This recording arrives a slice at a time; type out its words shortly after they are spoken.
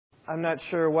I'm not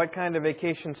sure what kind of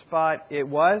vacation spot it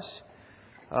was.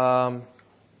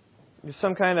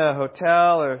 Some kind of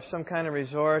hotel or some kind of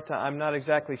resort. I'm not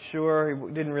exactly sure.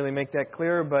 He didn't really make that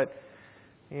clear, but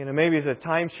maybe it's a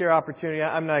timeshare opportunity.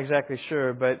 I'm not exactly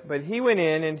sure. But he went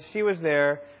in and she was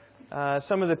there.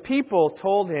 Some of the people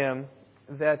told him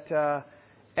that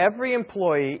every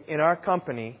employee in our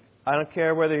company, I don't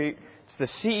care whether it's the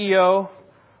CEO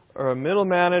or a middle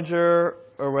manager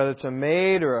or whether it's a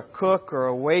maid or a cook or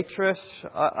a waitress,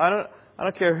 I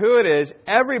don't care who it is,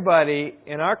 everybody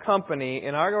in our company,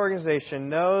 in our organization,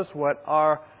 knows what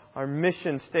our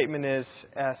mission statement is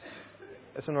as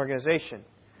an organization.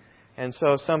 And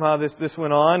so somehow this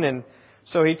went on, and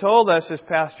so he told us, as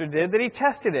Pastor did, that he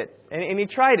tested it and he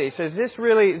tried it. He says, is this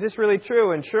really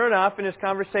true? And sure enough, in his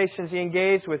conversations, he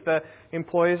engaged with the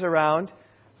employees around.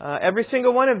 Every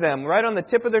single one of them, right on the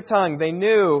tip of their tongue, they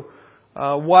knew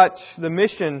what the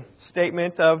mission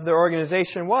statement of their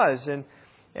organization was.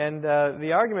 And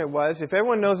the argument was, if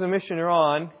everyone knows the mission you're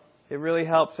on, it really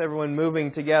helps everyone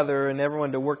moving together and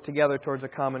everyone to work together towards a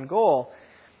common goal.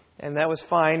 And that was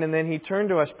fine. And then he turned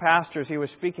to us pastors he was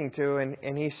speaking to,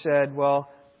 and he said,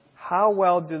 well, how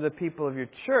well do the people of your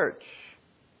church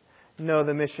know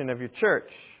the mission of your church?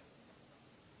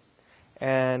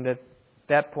 And at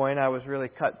that point, I was really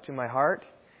cut to my heart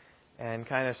and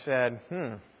kind of said,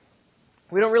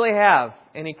 we don't really have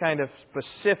any kind of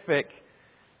specific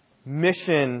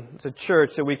mission to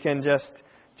church that we can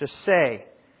just say.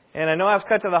 And I know I was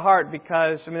cut to the heart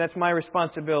because, that's my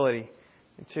responsibility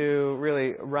to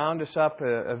really round us up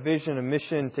a vision, a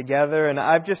mission together. And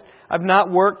I've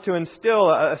not worked to instill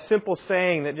a simple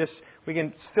saying that just we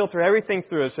can filter everything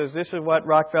through. It says this is what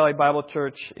Rock Valley Bible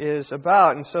Church is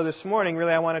about. And so this morning,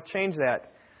 really, I want to change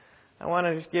that. I want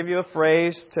to just give you a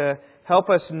phrase to help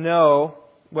us know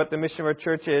what the mission of our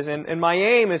church is. And my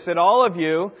aim is that all of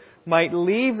you might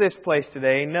leave this place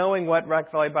today knowing what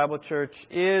Rock Valley Bible Church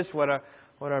is, what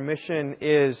our mission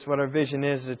is, what our vision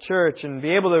is as a church, and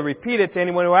be able to repeat it to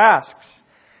anyone who asks.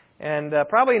 And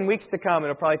probably in weeks to come,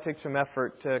 it'll probably take some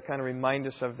effort to kind of remind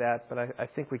us of that, but I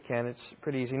think we can. It's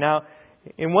pretty easy. Now,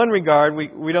 in one regard,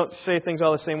 we don't say things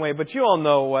all the same way, but you all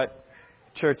know what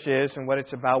church is and what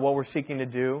it's about, what we're seeking to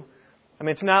do.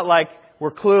 It's not like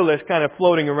we're clueless, kind of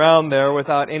floating around there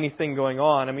without anything going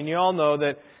on. You all know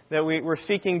that we're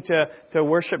seeking to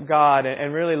worship God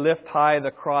and really lift high the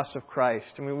cross of Christ.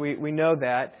 We know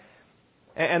that.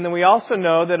 And then we also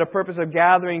know that a purpose of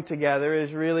gathering together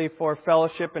is really for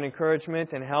fellowship and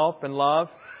encouragement and help and love.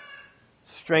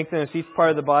 Strengthen as each part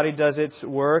of the body does its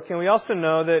work. And we also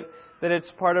know that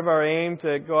it's part of our aim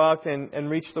to go out and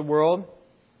reach the world,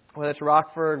 whether it's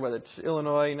Rockford, whether it's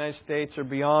Illinois, United States, or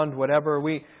beyond, whatever.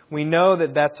 We know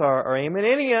that that's our aim. And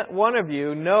any one of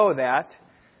you know that.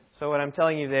 So what I'm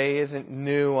telling you today isn't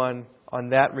new on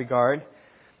that regard.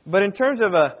 But in terms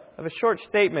of a short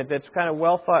statement that's kind of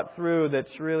well thought through,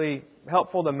 that's really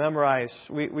helpful to memorize,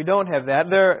 we don't have that.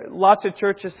 There are lots of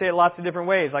churches say it lots of different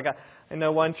ways. Like I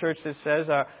know one church that says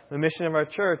the mission of our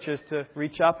church is to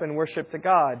reach up and worship to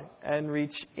God, and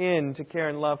reach in to care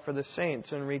and love for the saints,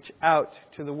 and reach out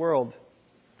to the world.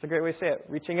 It's a great way to say it.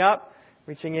 Reaching up,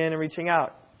 reaching in, and reaching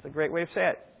out. It's a great way to say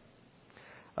it.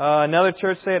 Another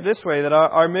church say it this way, that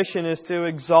our mission is to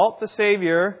exalt the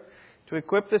Savior, to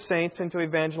equip the saints, and to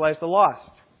evangelize the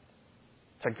lost.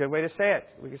 It's a good way to say it.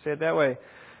 We can say it that way.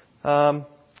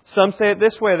 Some say it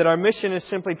this way, that our mission is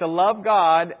simply to love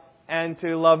God and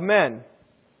to love men.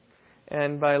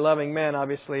 And by loving men,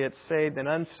 obviously it's saved and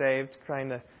unsaved, trying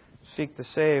to seek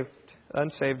the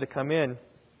unsaved to come in.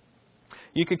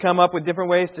 You could come up with different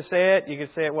ways to say it. You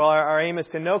could say it, well, our aim is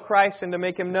to know Christ and to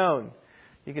make Him known.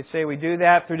 You could say we do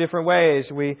that through different ways.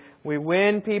 We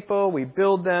win people, we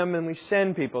build them, and we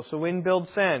send people. So win, build,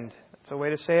 send. That's a way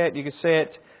to say it. You could say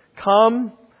it,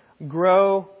 come,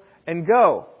 grow, and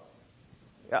go.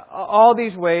 All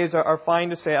these ways are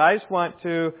fine to say. I just want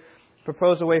to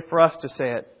propose a way for us to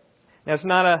say it. Now, it's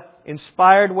not an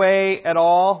inspired way at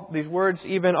all. These words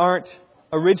even aren't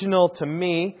original to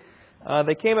me.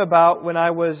 They came about when I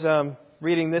was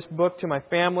reading this book to my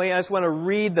family. I just want to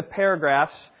read the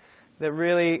paragraphs that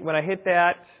really, when I hit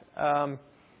that, I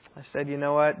said, you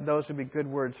know what, those would be good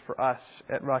words for us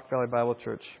at Rock Valley Bible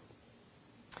Church.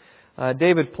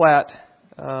 David Platt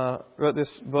wrote this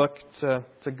book.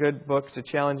 It's a good book. It's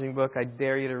a challenging book. I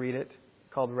dare you to read it.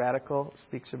 It's called Radical. It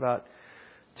speaks about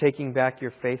taking back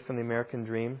your faith from the American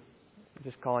dream,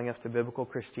 just calling us to biblical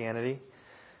Christianity.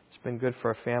 It's been good for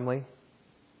our family.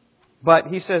 But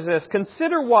he says this,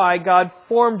 consider why God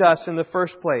formed us in the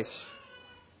first place.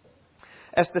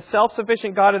 As the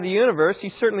self-sufficient God of the universe, He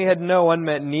certainly had no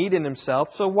unmet need in Himself,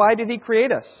 so why did He create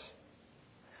us?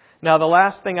 Now, the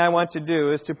last thing I want to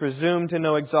do is to presume to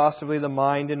know exhaustively the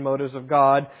mind and motives of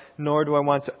God, nor do I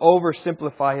want to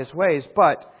oversimplify His ways.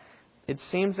 But it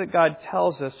seems that God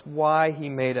tells us why He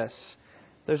made us.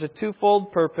 There's a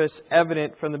twofold purpose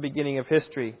evident from the beginning of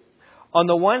history. On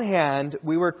the one hand,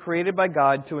 we were created by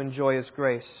God to enjoy His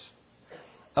grace.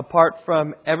 Apart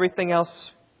from everything else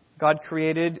God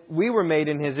created, we were made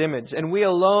in His image, and we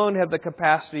alone have the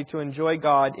capacity to enjoy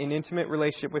God in intimate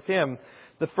relationship with Him.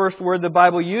 The first word the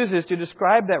Bible uses to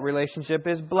describe that relationship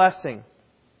is blessing.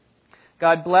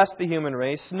 God blessed the human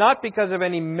race, not because of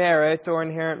any merit or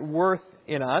inherent worth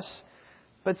in us,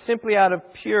 but simply out of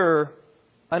pure,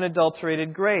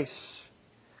 unadulterated grace.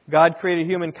 God created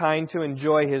humankind to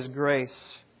enjoy His grace.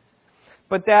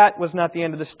 But that was not the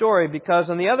end of the story, because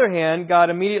on the other hand, God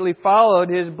immediately followed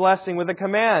His blessing with a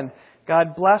command.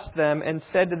 God blessed them and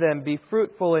said to them, "Be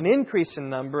fruitful and increase in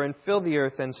number and fill the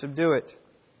earth and subdue it."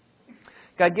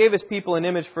 God gave His people an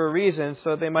image for a reason,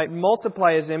 so that they might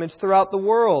multiply His image throughout the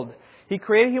world. He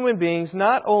created human beings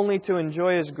not only to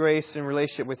enjoy His grace in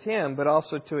relationship with Him, but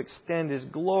also to extend His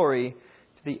glory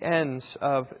to the ends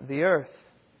of the earth.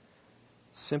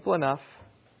 Simple enough.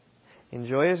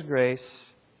 Enjoy His grace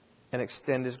and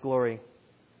extend His glory.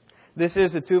 This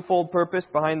is the twofold purpose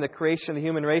behind the creation of the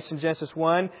human race in Genesis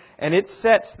 1, and it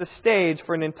sets the stage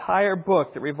for an entire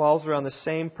book that revolves around the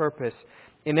same purpose.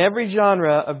 In every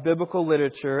genre of biblical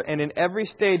literature and in every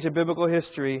stage of biblical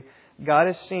history, God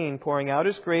is seen pouring out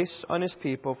His grace on His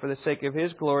people for the sake of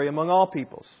His glory among all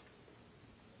peoples.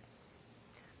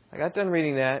 I got done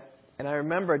reading that, and I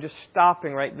remember just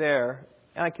stopping right there,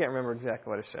 and I can't remember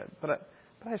exactly what I said, but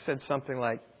I said something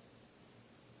like,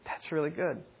 "That's really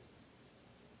good.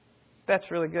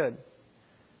 That's really good.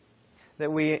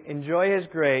 That we enjoy His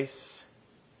grace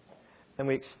and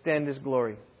we extend His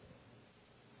glory."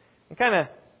 I kind of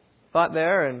thought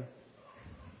there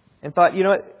and thought,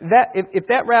 if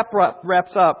that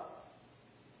wraps up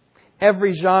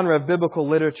every genre of biblical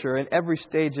literature and every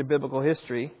stage of biblical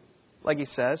history, like he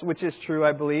says, which is true,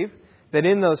 I believe, that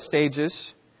in those stages,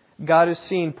 God is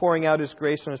seen pouring out His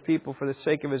grace on His people for the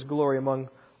sake of His glory among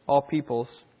all peoples.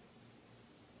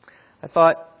 I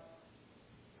thought,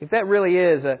 if that really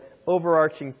is an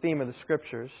overarching theme of the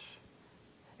Scriptures,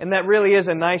 and that really is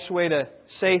a nice way to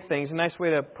say things, a nice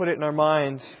way to put it in our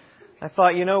minds, I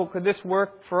thought, could this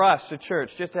work for us, the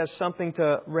church, just as something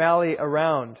to rally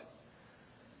around?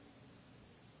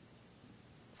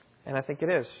 And I think it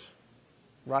is.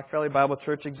 Rock Valley Bible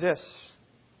Church exists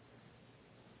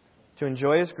to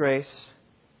enjoy His grace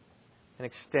and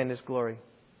extend His glory.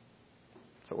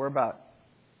 That's what we're about.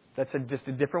 That's just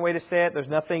a different way to say it. There's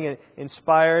nothing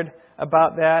inspired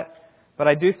about that. But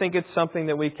I do think it's something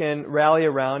that we can rally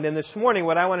around. And this morning,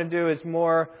 what I want to do is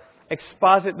more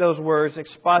exposit those words,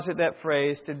 exposit that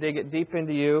phrase to dig it deep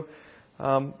into you.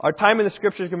 Our time in the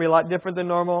Scripture is going to be a lot different than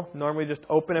normal. Normally just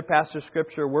open a passage of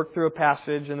Scripture, work through a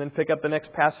passage, and then pick up the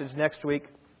next passage next week.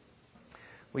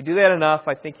 We do that enough.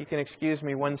 I think you can excuse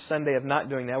me one Sunday of not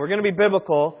doing that. We're going to be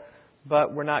biblical,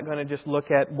 but we're not going to just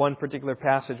look at one particular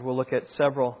passage. We'll look at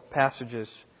several passages.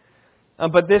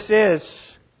 But this is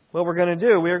what we're going to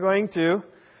do. We are going to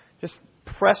just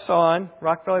press on,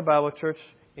 Rock Valley Bible Church,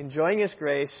 enjoying His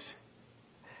grace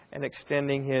and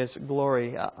extending His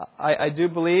glory. I do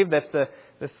believe that's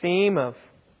the theme of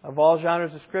all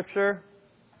genres of Scripture,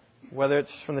 whether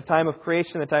it's from the time of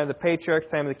creation, the time of the patriarchs,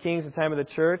 the time of the kings, the time of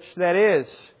the church. That is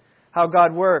how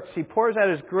God works. He pours out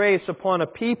His grace upon a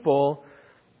people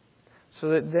so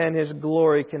that then His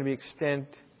glory can be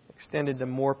extended to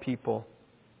more people.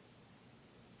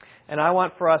 And I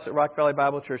want for us at Rock Valley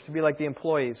Bible Church to be like the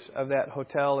employees of that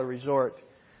hotel or resort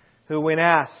who, when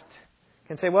asked,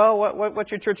 can say, "Well, what's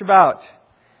your church about?"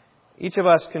 Each of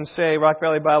us can say, Rock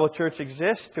Valley Bible Church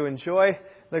exists to enjoy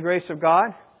the grace of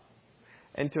God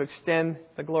and to extend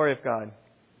the glory of God.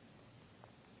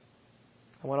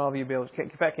 I want all of you to be able to... In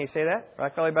fact, can you say that?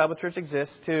 Rock Valley Bible Church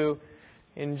exists to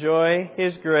enjoy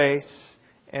His grace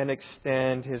and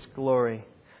extend His glory.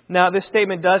 Now, this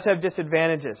statement does have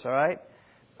disadvantages, all right?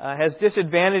 Has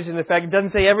disadvantages in the fact it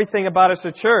doesn't say everything about us as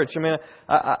a church. I mean,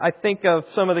 I think of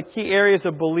some of the key areas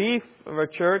of belief of our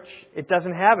church. It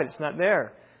doesn't have it. It's not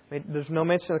there. I mean, there's no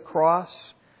mention of the cross.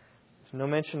 There's no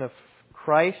mention of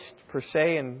Christ per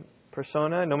se and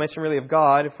persona. No mention really of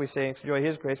God. If we say enjoy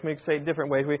His grace, we can say it different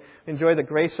ways. We enjoy the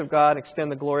grace of God,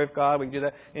 extend the glory of God. We can do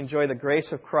that. Enjoy the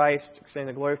grace of Christ, extend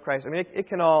the glory of Christ. I mean, it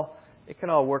can all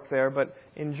work there, but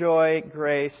enjoy,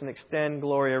 grace, and extend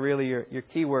glory are really your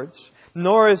key words.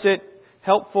 Nor is it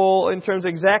helpful in terms of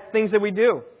exact things that we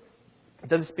do. It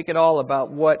doesn't speak at all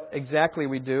about what exactly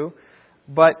we do,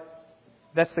 but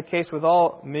That's the case with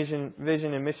all vision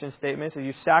and mission statements, that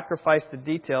you sacrifice the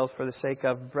details for the sake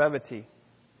of brevity.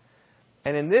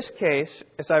 And in this case,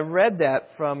 as I read that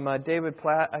from David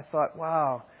Platt, I thought,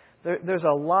 wow, there's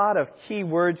a lot of key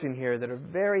words in here that are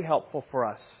very helpful for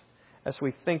us as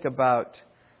we think about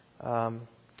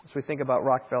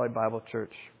Rock Valley Bible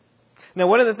Church. Now,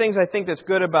 one of the things I think that's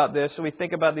good about this, so we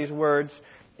think about these words,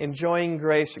 enjoying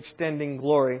grace, extending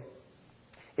glory,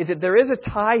 is that there is a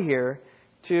tie here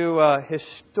to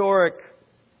historic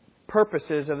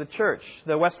purposes of the church.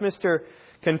 The Westminster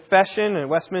Confession and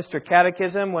Westminster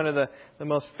Catechism, one of the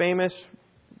most famous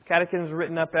catechisms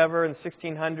written up ever in the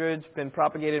 1600s, been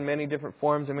propagated in many different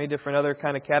forms and many different other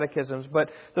kind of catechisms. But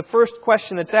the first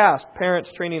question that's asked, parents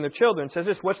training their children, says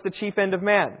this: what's the chief end of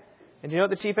man? And do you know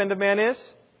what the chief end of man is?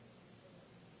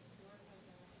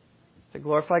 To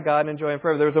glorify God and enjoy Him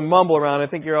forever. There was a mumble around. I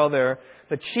think you're all there.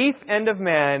 The chief end of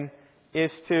man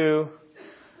is to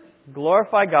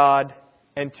glorify God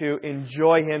and to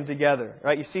enjoy Him together.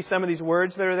 Right? You see some of these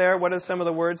words that are there? What are some of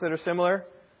the words that are similar?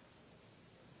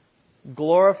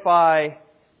 Glorify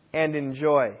and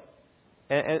enjoy.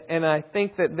 And I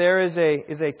think that there is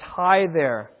a tie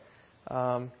there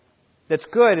that's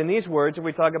good in these words. If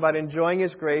we talk about enjoying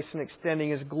His grace and extending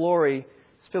His glory,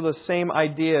 still the same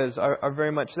ideas are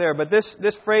very much there. But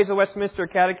this phrase of Westminster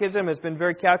Catechism has been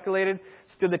very calculated,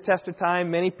 stood the test of time.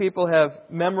 Many people have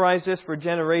memorized this for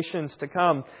generations to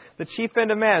come. The chief end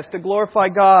of man is to glorify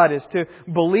God, is to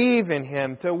believe in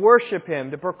Him, to worship Him,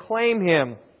 to proclaim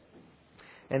Him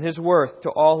and His worth to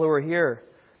all who are here.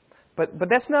 But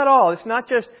that's not all. It's not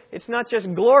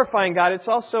just glorifying God, it's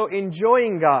also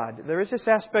enjoying God. There is this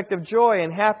aspect of joy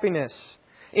and happiness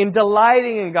in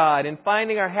delighting in God and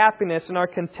finding our happiness and our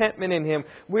contentment in Him.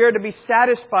 We are to be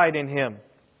satisfied in Him.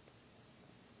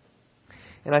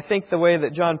 And I think the way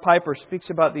that John Piper speaks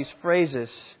about these phrases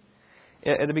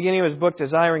at the beginning of his book,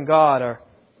 Desiring God, are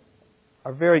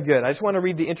very good. I just want to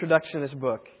read the introduction to this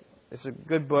book. It's a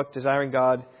good book, Desiring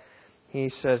God. He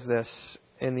says this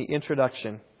in the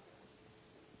introduction.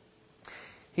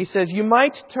 He says, "You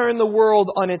might turn the world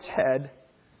on its head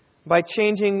by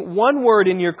changing one word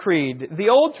in your creed. The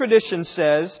old tradition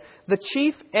says the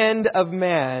chief end of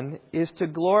man is to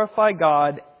glorify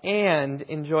God and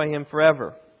enjoy Him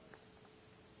forever.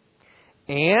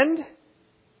 And,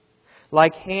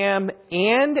 like ham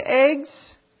and eggs,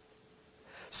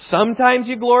 sometimes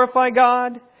you glorify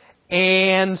God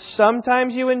and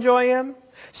sometimes you enjoy Him.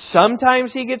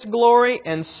 Sometimes He gets glory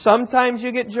and sometimes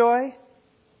you get joy.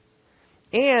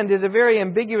 And is a very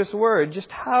ambiguous word.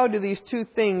 Just how do these two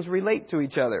things relate to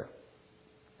each other?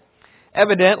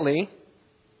 Evidently,"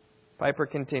 Piper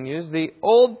continues, "the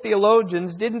old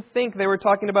theologians didn't think they were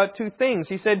talking about two things."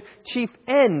 He said chief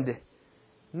end,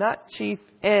 not chief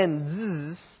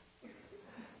ends.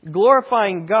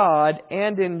 Glorifying God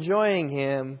and enjoying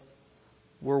Him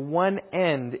were one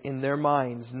end in their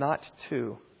minds, not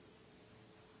two.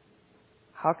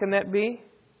 How can that be?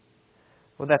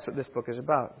 Well, that's what this book is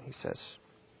about, he says.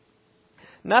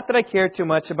 Not that I care too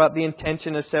much about the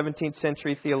intention of 17th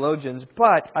century theologians,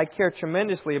 but I care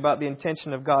tremendously about the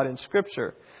intention of God in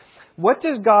Scripture. What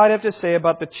does God have to say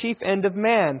about the chief end of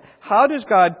man? How does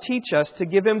God teach us to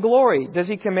give Him glory? Does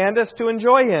He command us to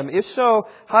enjoy Him? If so,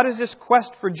 how does this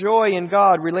quest for joy in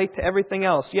God relate to everything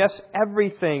else? Yes,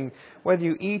 everything. Whether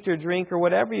you eat or drink or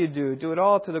whatever you do it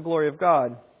all to the glory of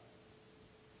God.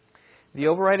 The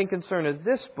overriding concern of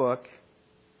this book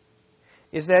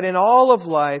is that in all of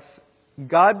life,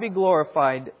 God be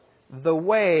glorified the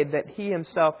way that He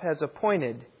Himself has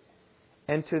appointed.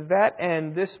 And to that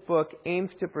end, this book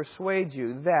aims to persuade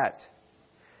you that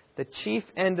the chief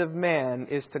end of man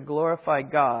is to glorify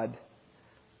God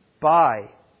by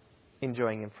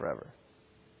enjoying Him forever.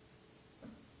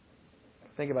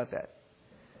 Think about that.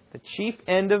 The chief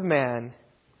end of man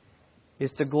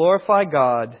is to glorify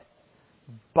God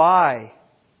by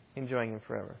enjoying Him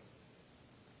forever.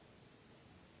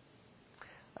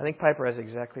 I think Piper has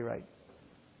exactly right.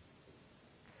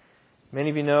 Many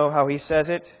of you know how he says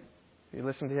it. If you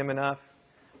listen to him enough,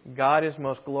 God is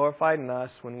most glorified in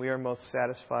us when we are most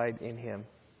satisfied in Him.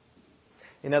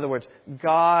 In other words,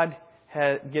 God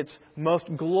gets most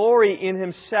glory in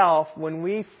Himself when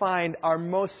we find our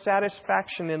most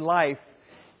satisfaction in life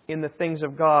in the things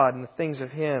of God and the things of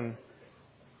Him.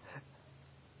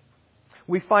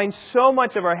 We find so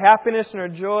much of our happiness and our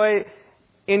joy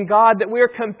in God that we are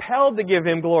compelled to give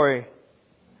Him glory.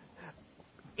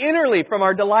 Innerly from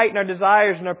our delight and our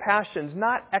desires and our passions,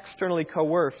 not externally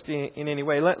coerced in any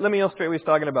way. Let me illustrate what he's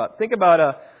talking about. Think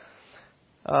about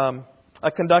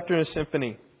a conductor in a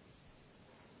symphony.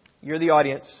 You're the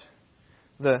audience.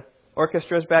 The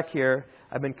orchestra is back here.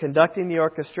 I've been conducting the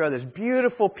orchestra, this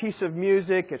beautiful piece of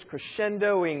music. It's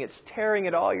crescendoing. It's tearing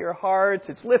at all your hearts.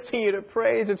 It's lifting you to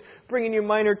praise. It's bringing you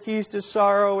minor keys to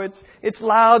sorrow. It's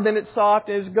loud, then it's soft,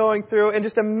 and it's going through. And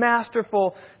just a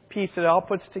masterful piece that it all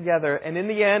puts together. And in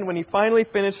the end, when he finally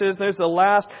finishes, there's the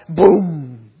last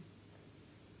boom.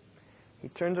 He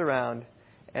turns around,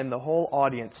 and the whole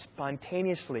audience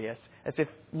spontaneously, as if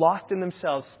lost in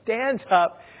themselves, stands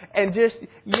up and just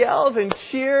yells and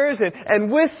cheers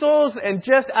and whistles, and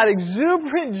just out of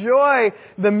exuberant joy,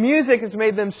 the music has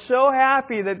made them so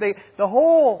happy that the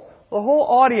whole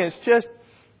audience just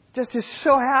is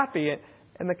so happy.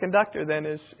 And the conductor then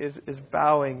is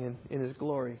bowing in his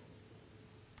glory.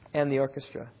 And the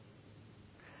orchestra.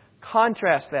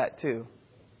 Contrast that to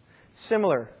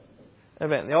similar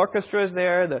event. The orchestra is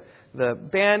there, the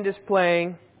band is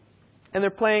playing, and they're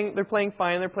playing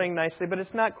fine, they're playing nicely, but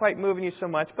it's not quite moving you so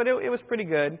much, but it was pretty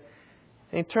good.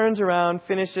 And he turns around,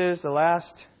 finishes, the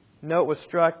last note was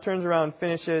struck, turns around,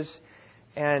 finishes,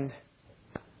 and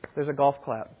there's a golf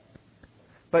clap.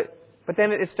 But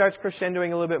then it starts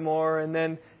crescendoing a little bit more, and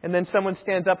then someone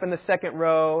stands up in the second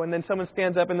row, and then someone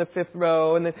stands up in the fifth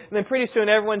row, and then pretty soon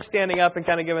everyone's standing up and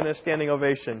kind of giving a standing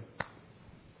ovation.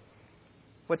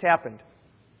 What's happened?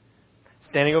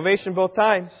 Standing ovation both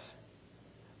times.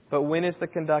 But when is the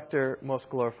conductor most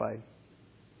glorified?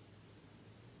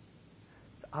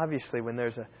 Obviously when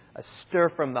there's a stir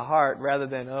from the heart, rather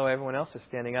than, oh, everyone else is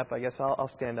standing up, I guess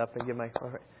I'll stand up and give my...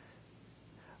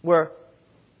 Where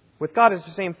with God it's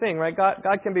the same thing, right?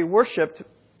 God can be worshipped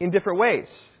in different ways.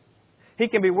 He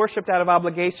can be worshipped out of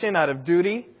obligation, out of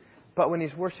duty, but when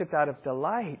He's worshipped out of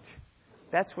delight,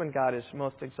 that's when God is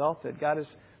most exalted. God is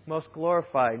most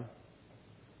glorified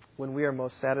when we are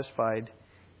most satisfied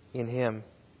in Him.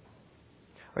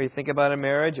 Or you think about a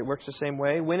marriage, it works the same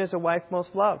way. When is a wife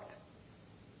most loved?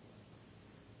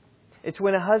 It's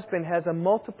when a husband has a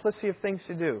multiplicity of things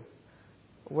to do.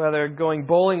 Whether going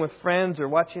bowling with friends, or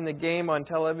watching the game on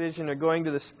television, or going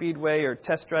to the speedway, or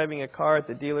test driving a car at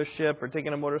the dealership, or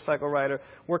taking a motorcycle ride, or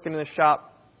working in the shop.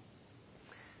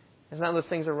 And none of those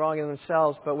things are wrong in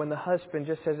themselves, but when the husband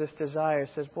just has this desire,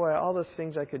 says, boy, all those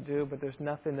things I could do, but there's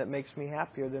nothing that makes me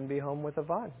happier than be home with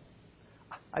Yvonne.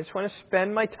 I just want to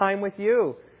spend my time with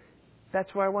you.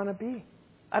 That's where I want to be.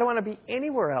 I don't want to be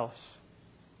anywhere else.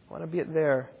 I want to be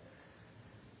there.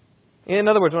 In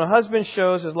other words, when a husband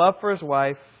shows his love for his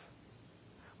wife,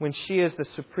 when she is the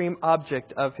supreme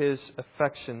object of his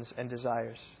affections and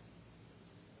desires.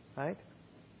 Right?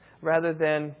 Rather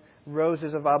than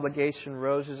roses of obligation,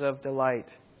 roses of delight.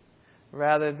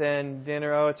 Rather than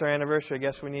dinner, oh, it's our anniversary, I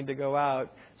guess we need to go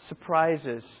out.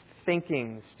 Surprises,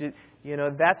 thinkings.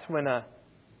 That's when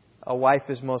a wife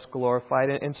is most glorified.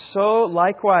 And so,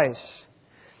 likewise,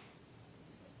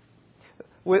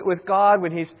 with God,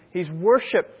 when He's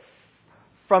worshipped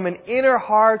from an inner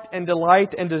heart and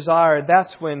delight and desire,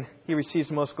 that's when He receives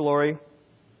most glory.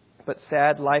 But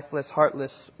sad, lifeless,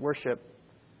 heartless worship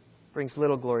brings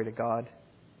little glory to God.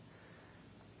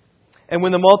 And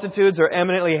when the multitudes are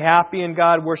eminently happy in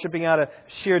God, worshiping out of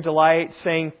sheer delight,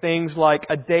 saying things like,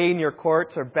 a day in your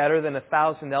courts are better than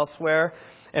 1,000 elsewhere.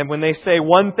 And when they say,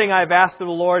 one thing I've asked of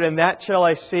the Lord, and that shall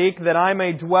I seek, that I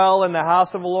may dwell in the house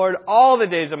of the Lord all the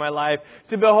days of my life,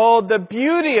 to behold the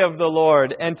beauty of the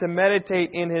Lord, and to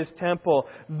meditate in His temple.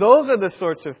 Those are the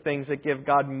sorts of things that give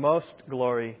God most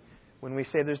glory. When we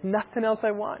say, there's nothing else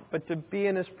I want but to be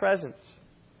in His presence.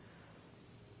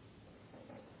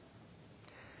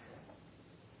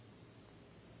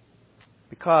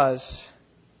 Because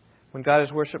when God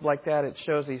is worshipped like that, it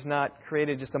shows He's not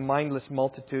created just a mindless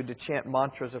multitude to chant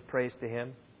mantras of praise to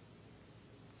Him.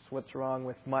 That's what's wrong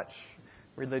with much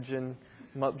religion,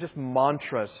 just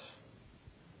mantras.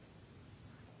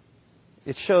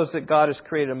 It shows that God has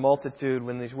created a multitude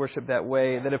when He's worshipped that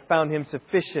way that have found Him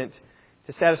sufficient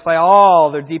to satisfy all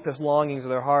their deepest longings of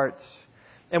their hearts.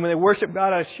 And when they worship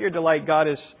God out of sheer delight, God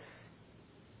is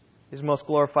most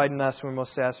glorified in us and we're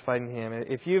most satisfied in Him.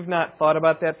 If you've not thought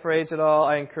about that phrase at all,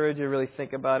 I encourage you to really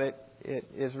think about it. It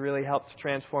has really helped to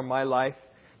transform my life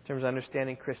in terms of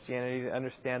understanding Christianity, to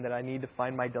understand that I need to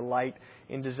find my delight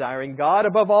in desiring God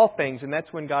above all things, and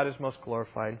that's when God is most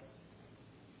glorified.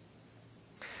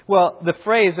 Well, the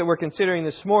phrase that we're considering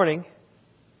this morning,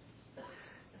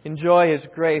 enjoy His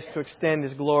grace to extend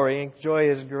His glory,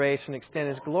 enjoy His grace and extend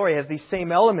His glory, has these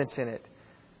same elements in it.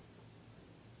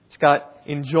 It's got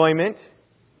enjoyment.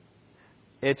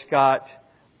 It's got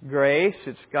grace.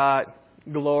 It's got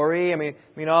glory. I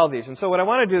mean all of these. And so what I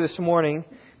want to do this morning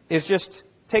is just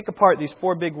take apart these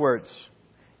four big words.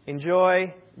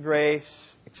 Enjoy, grace,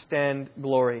 extend,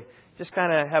 glory. Just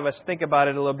kind of have us think about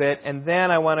it a little bit. And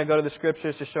then I want to go to the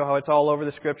Scriptures to show how it's all over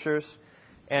the Scriptures.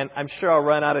 and I'm sure I'll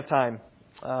run out of time.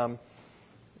 I'll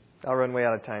run way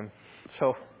out of time.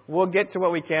 So we'll get to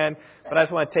what we can, but I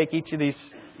just want to take each of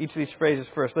these phrases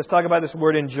first. Let's talk about this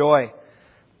word enjoy.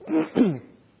 If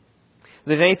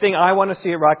there's anything I want to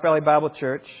see at Rock Valley Bible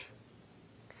Church,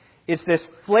 it's this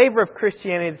flavor of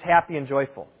Christianity that's happy and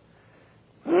joyful.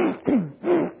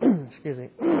 Excuse me.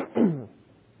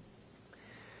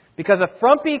 Because a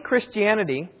frumpy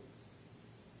Christianity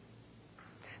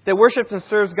that worships and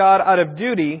serves God out of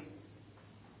duty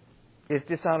is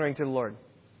dishonoring to the Lord.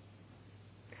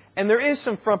 And there is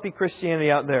some frumpy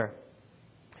Christianity out there.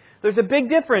 There's a big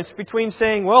difference between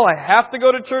saying, well, I have to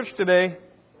go to church today.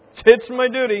 It's my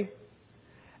duty.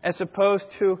 As opposed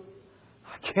to,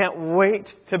 I can't wait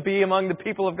to be among the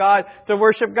people of God to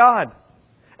worship God.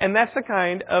 And that's the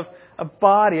kind of a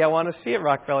body I want to see at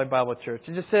Rock Valley Bible Church.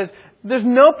 It just says, there's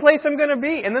no place I'm going to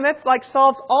be. And then that's like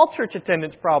solves all church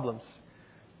attendance problems.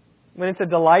 When it's a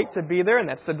delight to be there, and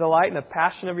that's the delight and the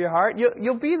passion of your heart,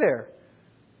 you'll be there.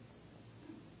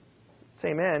 Say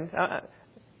amen.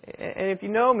 And if you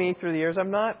know me through the years,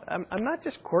 I'm not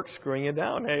just corkscrewing you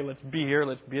down. Hey, let's be here,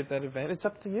 let's be at that event. It's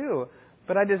up to you.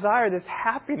 But I desire this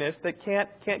happiness that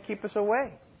can't keep us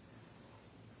away.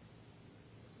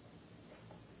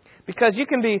 Because you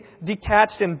can be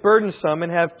detached and burdensome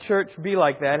and have church be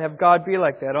like that, have God be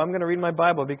like that. Oh, I'm going to read my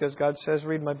Bible because God says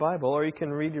read my Bible. Or you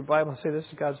can read your Bible and say, this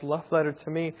is God's love letter to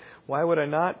me. Why would I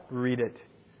not read it?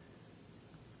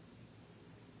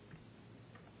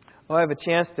 Oh, I have a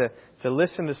chance to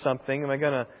listen to something. Am I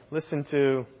going to listen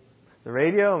to the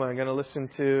radio? Am I going to listen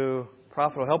to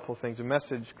profitable, helpful things, a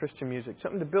message, Christian music,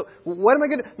 something to build? What am I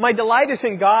going to... My delight is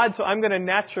in God, so I'm going to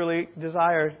naturally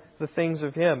desire the things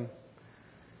of Him.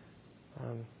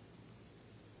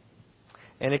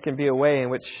 And it can be a way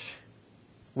in which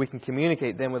we can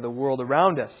communicate then with the world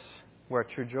around us, where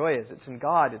true joy is. It's in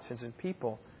God, it's in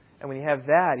people. And when you have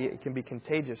that, it can be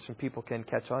contagious and people can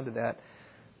catch on to that.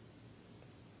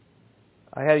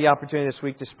 I had the opportunity this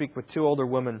week to speak with two older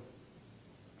women.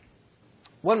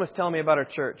 One was telling me about her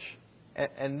church.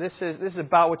 And this is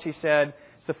about what she said.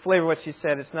 It's the flavor of what she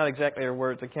said. It's not exactly her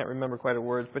words. I can't remember quite her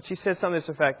words. But she said something to this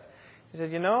effect. She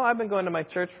said, I've been going to my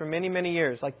church for many, many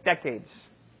years, like decades.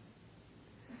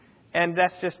 And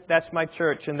that's my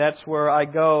church, and that's where I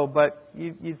go. But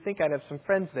you'd think I'd have some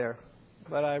friends there.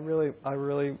 But I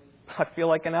feel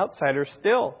like an outsider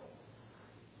still.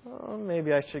 Oh,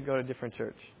 maybe I should go to a different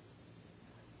church.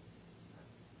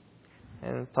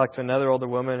 And talked to another older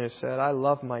woman who said, I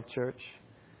love my church.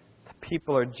 The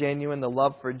people are genuine. The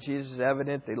love for Jesus is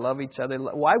evident. They love each other.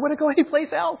 Why would I go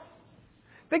anyplace else?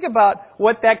 Think about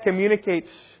what that communicates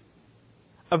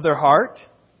of their heart,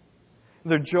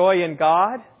 their joy in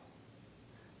God.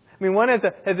 I mean, one has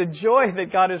a joy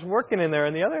that God is working in there,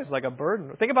 and the other is like a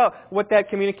burden. Think about what that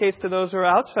communicates to those who are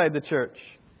outside the church.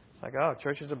 It's like, oh,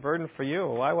 church is a burden for you.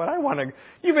 Why would I want to?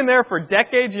 You've been there for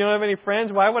decades. You don't have any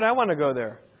friends. Why would I want to go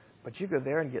there? But you go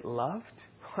there and get loved?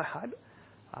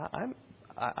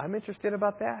 I'm interested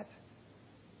about that.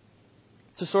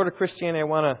 It's the sort of Christianity I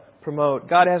want to promote.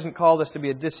 God hasn't called us to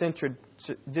be a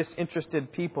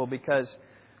disinterested people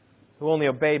who only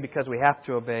obey because we have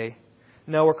to obey.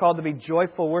 No, we're called to be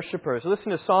joyful worshipers.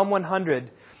 Listen to Psalm 100.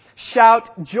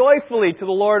 Shout joyfully to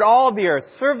the Lord, all the earth.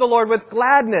 Serve the Lord with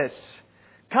gladness.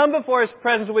 Come before His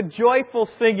presence with joyful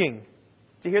singing.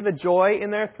 Do you hear the joy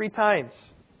in there 3 times?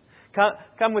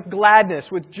 Come with gladness,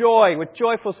 with joy, with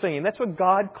joyful singing. That's what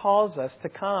God calls us, to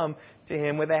come to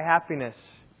Him with a happiness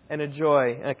and a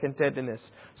joy and a contentedness.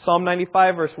 Psalm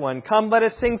 95 verse 1. Come, let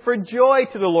us sing for joy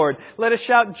to the Lord. Let us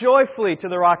shout joyfully to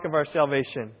the rock of our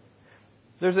salvation.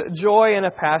 There's a joy and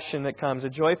a passion that comes, a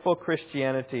joyful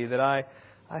Christianity that I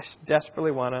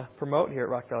desperately want to promote here at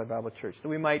Rock Valley Bible Church, that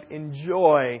we might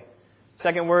enjoy.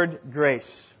 Second word, grace.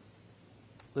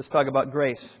 Let's talk about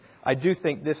grace. I do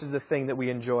think this is the thing that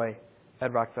we enjoy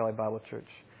at Rock Valley Bible Church.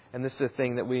 And this is the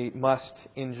thing that we must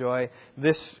enjoy.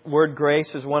 This word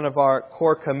grace is one of our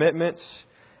core commitments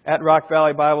at Rock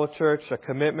Valley Bible Church, a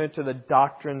commitment to the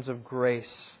doctrines of grace.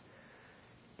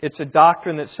 It's a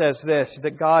doctrine that says this,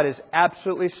 that God is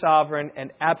absolutely sovereign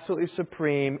and absolutely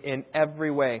supreme in every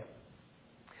way.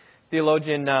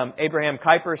 Theologian Abraham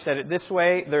Kuyper said it this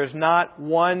way: there's not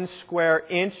 1 square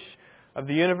inch of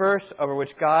the universe over which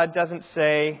God doesn't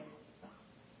say,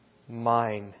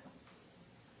 mine.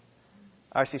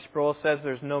 R.C. Sproul says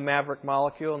there's no maverick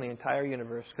molecule in the entire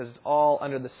universe because it's all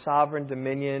under the sovereign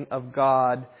dominion of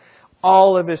God.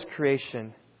 All of His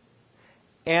creation,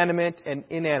 animate and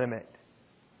inanimate.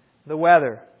 The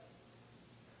weather,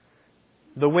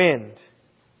 the wind,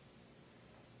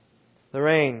 the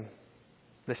rain,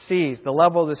 the seas, the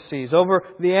level of the seas, over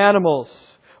the animals,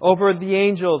 over the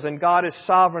angels, and God is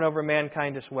sovereign over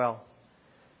mankind as well.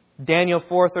 Daniel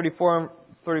 4:34 and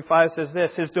 35 says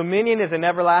this, His dominion is an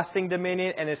everlasting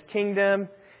dominion, and His kingdom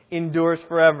endures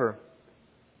forever.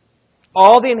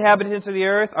 All the inhabitants of the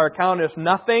earth are counted as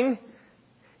nothing.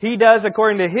 He does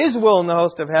according to His will in the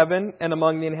host of heaven and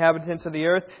among the inhabitants of the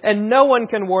earth, and no one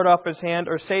can ward off His hand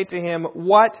or say to Him,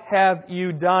 What have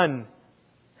you done?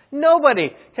 Nobody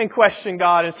can question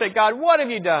God and say, God, what have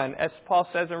you done? As Paul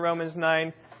says in Romans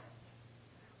 9,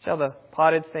 shall the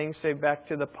potted thing say back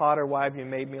to the potter, why have you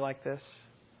made me like this?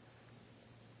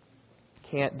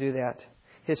 Can't do that.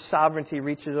 His sovereignty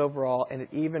reaches over all, and it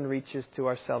even reaches to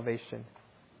our salvation.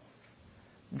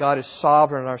 God is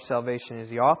sovereign in our salvation. He's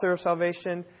the author of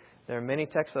salvation. There are many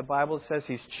texts of the Bible that says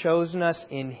He's chosen us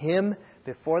in Him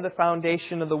before the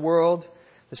foundation of the world.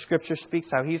 The Scripture speaks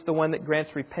how He's the one that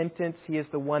grants repentance. He is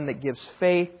the one that gives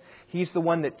faith. He's the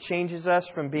one that changes us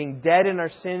from being dead in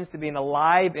our sins to being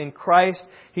alive in Christ.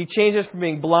 He changes us from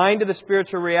being blind to the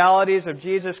spiritual realities of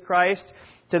Jesus Christ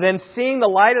to then seeing the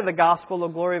light of the gospel, the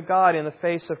glory of God in the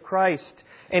face of Christ.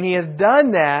 And He has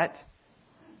done that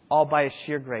all by His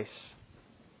sheer grace.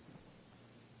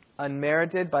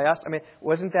 Unmerited by us. I mean,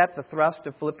 wasn't that the thrust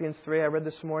of Philippians 3 I read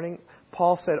this morning?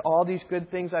 Paul said, all these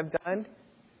good things I've done,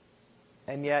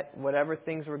 and yet whatever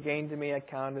things were gained to me, I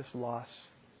count as loss.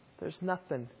 There's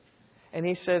nothing. And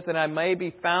he says that I may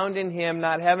be found in Him,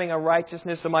 not having a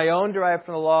righteousness of my own derived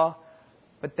from the law,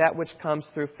 but that which comes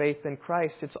through faith in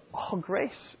Christ. It's all grace,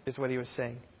 is what he was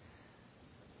saying.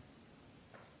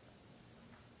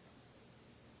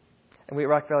 And we at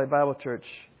Rock Valley Bible Church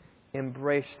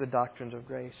embrace the doctrines of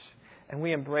grace. And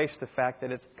we embrace the fact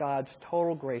that it's God's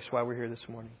total grace why we're here this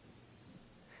morning.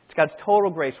 It's God's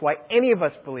total grace why any of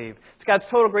us believe. It's God's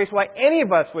total grace why any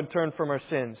of us would turn from our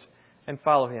sins and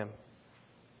follow Him.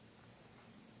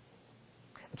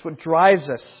 It's what drives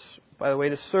us, by the way,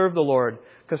 to serve the Lord.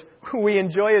 Because we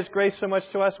enjoy His grace so much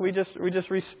to us, we just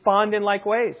respond in like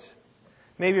ways.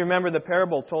 Maybe you remember the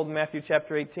parable told in Matthew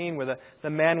chapter 18 where the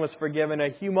man was forgiven a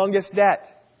humongous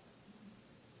debt.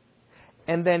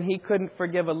 And then he couldn't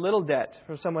forgive a little debt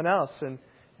from someone else. And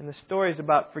the story is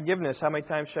about forgiveness. How many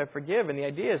times should I forgive? And the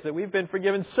idea is that we've been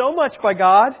forgiven so much by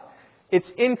God, it's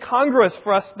incongruous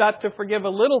for us not to forgive a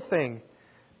little thing.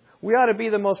 We ought to be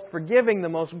the most forgiving, the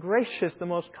most gracious, the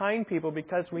most kind people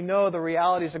because we know the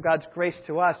realities of God's grace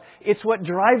to us. It's what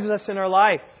drives us in our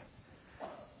life.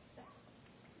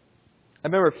 I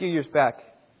remember a few years back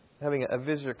having a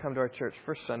visitor come to our church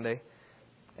first Sunday.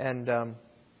 And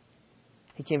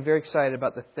he came very excited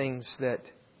about the things that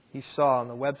he saw on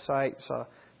the website, saw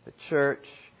the church,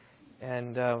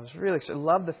 and was really excited.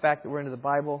 Loved the fact that we're into the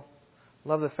Bible.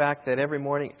 Loved the fact that every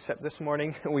morning, except this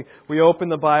morning, we open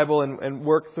the Bible and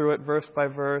work through it verse by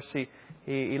verse.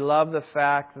 He loved the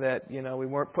fact that, we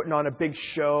weren't putting on a big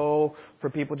show for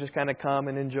people just kind of come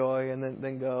and enjoy and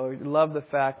then go. He loved the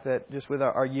fact that just with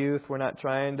our youth, we're not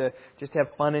trying to just have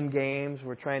fun and games.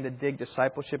 We're trying to dig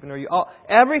discipleship into our youth. Oh,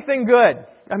 everything good.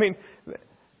 I mean,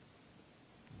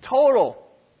 total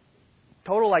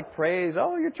like praise.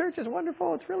 Oh, your church is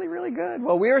wonderful. It's really, really good.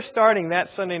 Well, we are starting that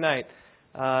Sunday night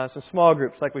some small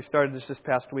groups like we started this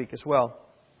past week as well.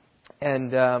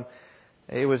 And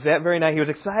it was that very night. He was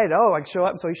excited. Oh, I can show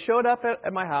up. So he showed up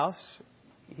at my house.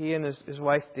 He and his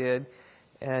wife did.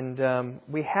 And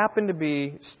we happened to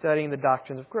be studying the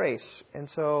doctrines of grace. And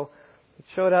so he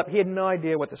showed up. He had no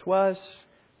idea what this was.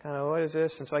 Kind of, what is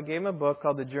this? And so I gave him a book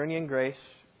called The Journey in Grace.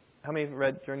 How many have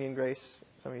read Journey in Grace?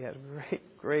 Some of you have.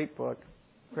 Great book.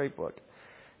 Great book.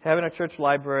 Have it in our church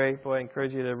library. Boy, I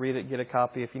encourage you to read it, get a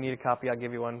copy. If you need a copy, I'll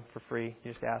give you one for free.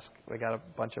 You just ask. We got a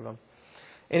bunch of them.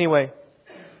 Anyway,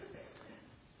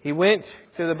 he went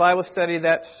to the Bible study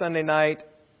that Sunday night,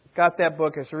 got that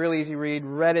book. It's a really easy read,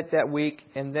 read it that week,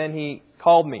 and then he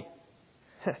called me.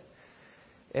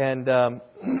 And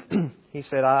he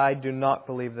said, I do not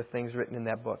believe the things written in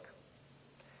that book.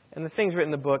 And the things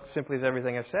written in the book, simply as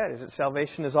everything I've said, is that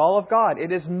salvation is all of God.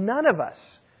 It is none of us.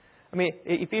 I mean,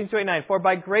 Ephesians 2:8-9, for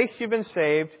by grace you've been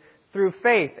saved through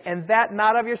faith, and that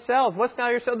not of yourselves. What's not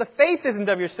of yourselves? The faith isn't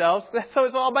of yourselves, so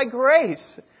it's all by grace.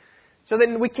 So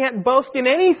that we can't boast in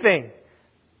anything.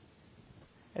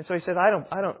 And so he said, I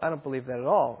don't believe that at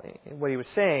all. And what he was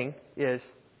saying is,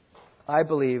 I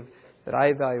believe that I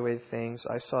evaluated things,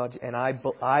 I saw, and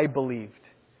I believed.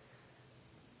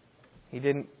 He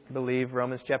didn't believe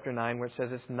Romans chapter 9 where it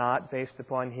says it's not based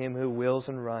upon him who wills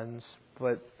and runs,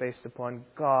 but based upon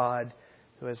God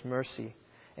who has mercy.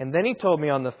 And then he told me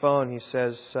on the phone, he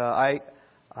says, I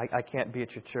can't be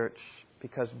at your church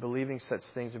because believing such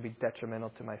things would be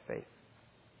detrimental to my faith.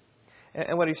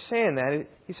 And what he's saying that,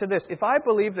 he said this, if I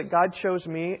believe that God chose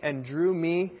me and drew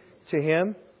me to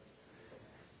Him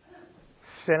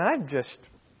then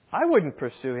I wouldn't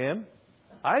pursue Him.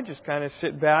 I'd just kind of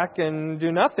sit back and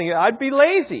do nothing. I'd be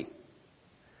lazy.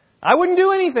 I wouldn't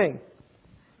do anything.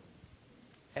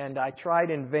 And I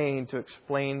tried in vain to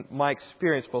explain my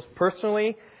experience, both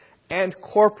personally and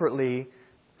corporately,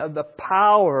 of the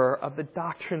power of the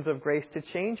doctrines of grace to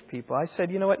change people. I said,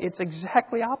 you know what? It's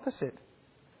exactly opposite.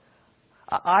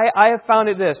 I have found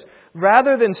it this.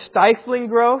 Rather than stifling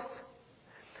growth,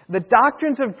 the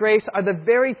doctrines of grace are the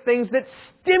very things that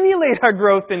stimulate our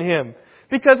growth in Him.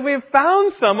 Because we have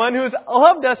found someone who has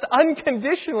loved us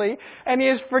unconditionally and He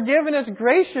has forgiven us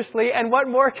graciously. And what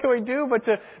more can we do but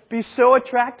to be so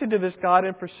attracted to this God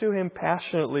and pursue Him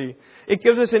passionately? It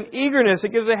gives us an eagerness,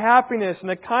 it gives a happiness and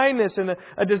a kindness and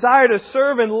a desire to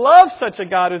serve and love such a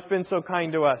God who's been so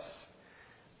kind to us.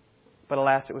 But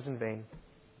alas, it was in vain.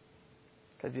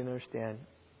 Because you didn't understand.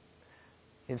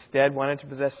 Instead, wanted to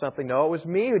possess something. No, it was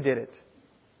me who did it.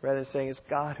 Rather than saying it's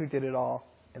God who did it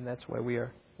all. And that's why we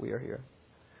are here.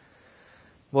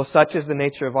 Well, such is the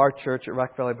nature of our church at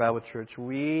Rock Valley Bible Church.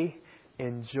 We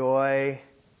enjoy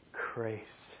grace.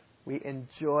 We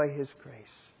enjoy His grace.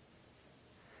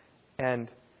 And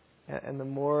the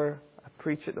more I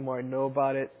preach it, the more I know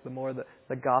about it, the more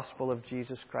the gospel of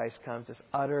Jesus Christ comes. This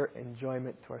utter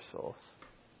enjoyment to our souls.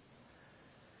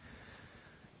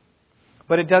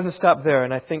 But it doesn't stop there,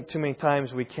 and I think too many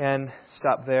times we can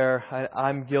stop there.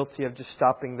 I'm guilty of just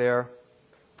stopping there.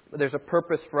 But there's a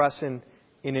purpose for us in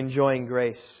enjoying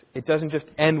grace. It doesn't just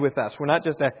end with us. We're not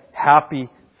just a happy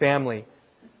family,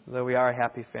 though we are a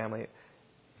happy family.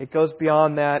 It goes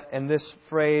beyond that, and this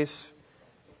phrase,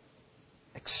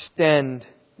 extend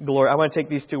glory. I want to take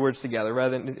these two words together.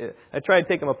 I tried to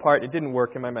take them apart. It didn't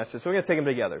work in my message, so we're going to take them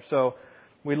together. So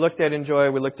we looked at enjoy,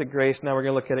 we looked at grace, now we're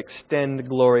going to look at extend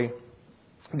glory.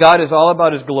 God is all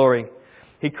about His glory.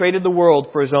 He created the world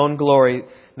for His own glory.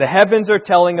 The heavens are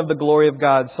telling of the glory of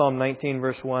God. Psalm 19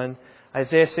 verse 1.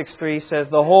 Isaiah 6:3 says,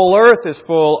 the whole earth is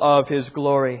full of His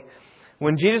glory.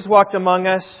 When Jesus walked among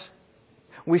us,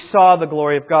 we saw the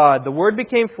glory of God. The Word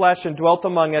became flesh and dwelt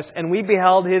among us, and we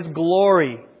beheld His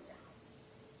glory.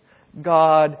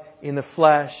 God in the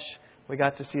flesh. We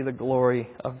got to see the glory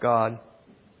of God.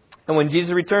 And when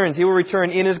Jesus returns, He will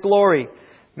return in His glory.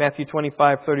 Matthew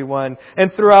 25:31.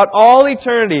 And throughout all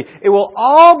eternity, it will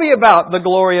all be about the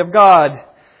glory of God.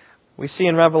 We see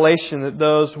in Revelation that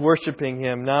those worshiping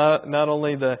Him, not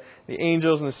only the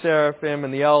angels and the seraphim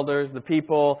and the elders, the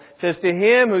people, says to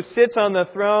Him who sits on the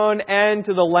throne and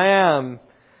to the Lamb,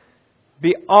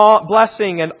 be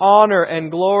blessing and honor and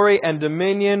glory and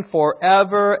dominion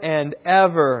forever and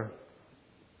ever.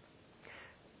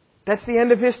 That's the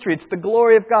end of history. It's the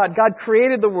glory of God. God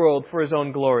created the world for His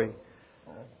own glory.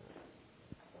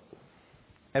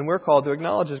 And we're called to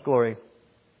acknowledge His glory.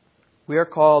 We are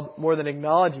called, more than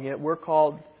acknowledging it, we're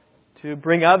called to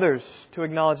bring others to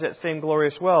acknowledge that same glory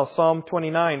as well. Psalm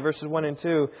 29, verses 1 and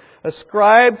 2.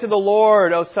 Ascribe to the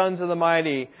Lord, O sons of the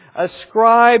mighty.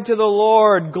 Ascribe to the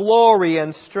Lord glory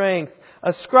and strength.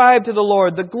 Ascribe to the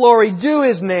Lord the glory due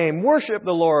His name. Worship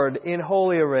the Lord in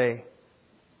holy array.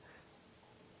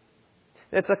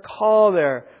 It's a call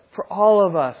there for all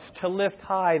of us to lift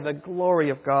high the glory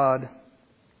of God.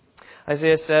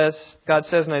 God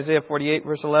says in Isaiah 48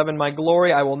 verse 11, my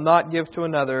glory I will not give to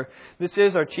another. This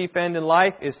is our chief end in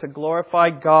life, is to glorify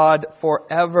God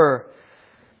forever.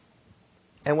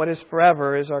 And what is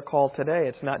forever is our call today.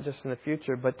 It's not just in the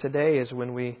future, but today is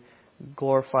when we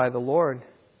glorify the Lord.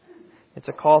 It's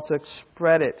a call to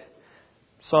spread it.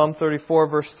 Psalm 34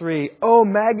 verse 3, oh,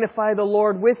 magnify the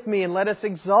Lord with me and let us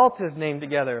exalt His name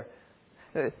together.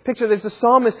 Picture there's a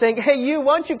psalmist saying, hey,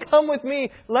 why don't you come with me?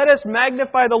 Let us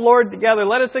magnify the Lord together.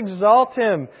 Let us exalt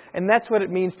Him. And that's what it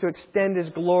means to extend His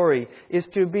glory, is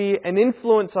to be an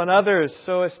influence on others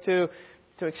so as to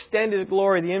extend His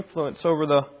glory, the influence over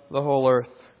the whole earth.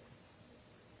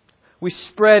 We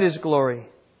spread His glory.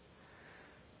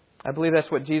 I believe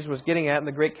that's what Jesus was getting at in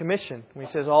the Great Commission. When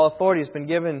He says, all authority has been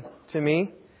given to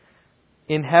me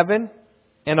in heaven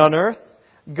and on earth.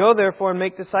 Go therefore and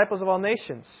make disciples of all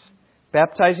nations,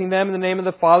 baptizing them in the name of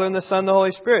the Father and the Son and the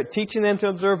Holy Spirit, teaching them to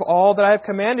observe all that I have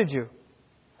commanded you.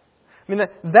 I mean,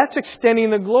 that's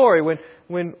extending the glory.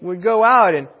 When we go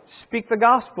out and speak the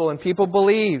gospel and people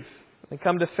believe and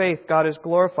come to faith, God is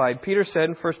glorified. Peter said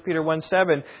in 1 Peter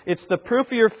 1:7, it's the proof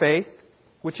of your faith,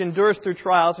 which endures through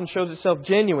trials and shows itself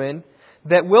genuine,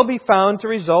 that will be found to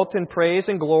result in praise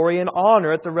and glory and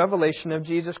honor at the revelation of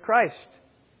Jesus Christ.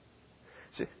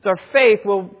 So our faith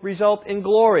will result in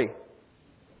glory.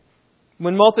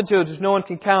 When multitudes, which no one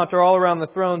can count, are all around the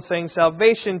throne saying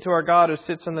salvation to our God who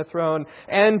sits on the throne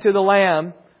and to the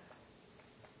Lamb,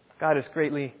 God is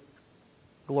greatly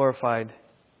glorified.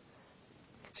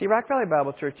 See, Rock Valley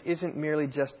Bible Church isn't merely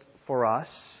just for us.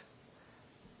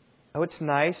 Oh, it's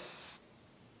nice.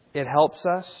 It helps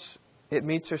us. It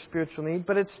meets our spiritual need.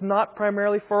 But it's not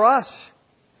primarily for us.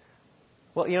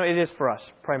 Well, it is for us,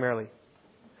 primarily.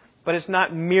 But it's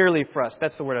not merely for us.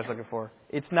 That's the word I was looking for.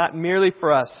 It's not merely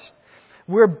for us.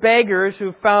 We're beggars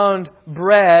who found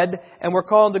bread, and we're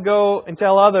called to go and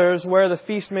tell others where the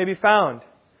feast may be found.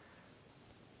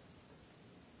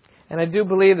 And I do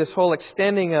believe this whole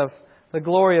extending of the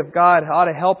glory of God ought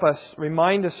to help us,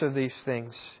 remind us of these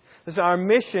things. Because our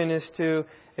mission is to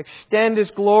extend His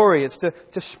glory. It's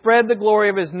to spread the glory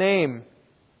of His name.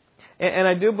 And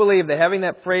I do believe that having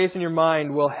that phrase in your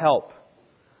mind will help.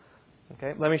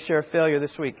 Okay, let me share a failure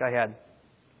this week I had.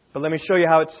 But let me show you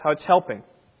how it's helping.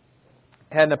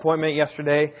 I had an appointment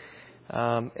yesterday,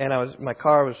 and my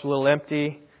car was a little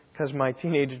empty because my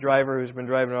teenage driver, who's been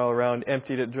driving all around,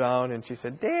 emptied it down. And she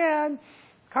said, "Dad,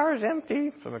 car's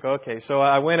empty." So I'm like, okay. So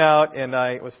I went out and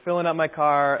I was filling up my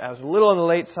car. I was a little on the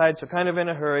late side, so kind of in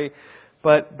a hurry.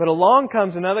 But along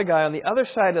comes another guy on the other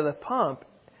side of the pump.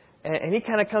 And he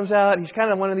kind of comes out. He's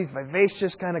kind of one of these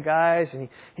vivacious kind of guys. And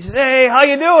he says, "Hey, how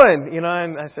you doing?" And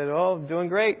I said, "Oh, doing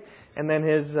great." And then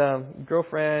his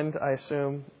girlfriend, I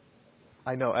assume,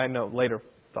 I know later,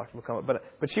 doctor will come up.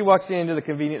 But she walks into the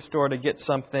convenience store to get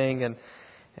something.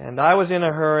 And I was in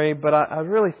a hurry. But I was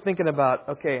really thinking about,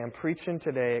 okay, I'm preaching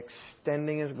today,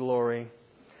 extending His glory.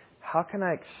 How can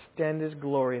I extend His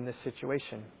glory in this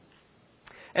situation?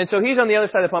 And so he's on the other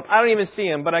side of the pump. I don't even see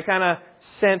him, but I kind of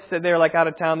sensed that they're like out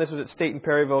of town. This was at State and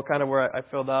Perryville, kind of where I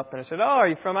filled up. And I said, "Oh, are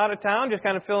you from out of town? Just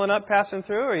kind of filling up, passing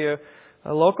through? Are you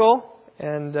a local?"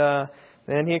 And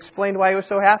then he explained why he was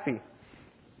so happy.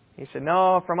 He said,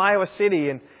 "No, from Iowa City,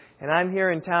 and I'm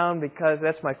here in town because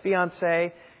that's my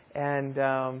fiancée. And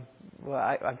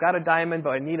I've got a diamond,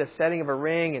 but I need a setting of a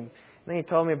ring." And then he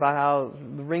told me about how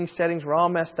the ring settings were all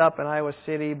messed up in Iowa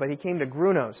City, but he came to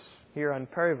Gruno's here on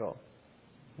Perryville.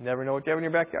 You never know what you have in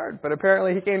your backyard. But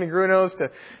apparently he came to Gruno's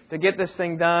to get this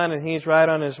thing done, and he's right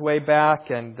on his way back.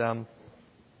 And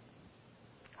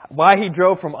why he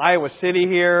drove from Iowa City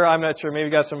here, I'm not sure. Maybe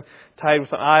got some tied with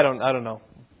something. I don't know.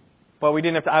 But we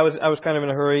didn't have to. I was kind of in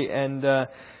a hurry, and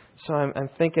so I'm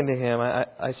thinking to him.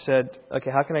 I said,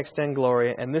 "Okay, how can I extend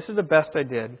glory?" And this is the best I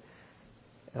did.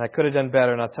 And I could have done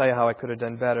better, and I'll tell you how I could have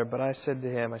done better. But I said to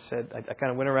him, I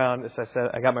kind of went around, as I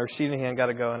said, I got my receipt in hand, got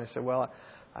to go. And I said, "Well,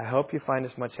 I hope you find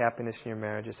as much happiness in your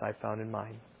marriage as I found in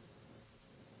mine."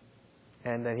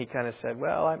 And then he kind of said,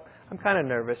 "Well, I'm kind of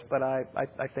nervous, but I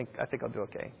think I'll do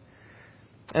okay."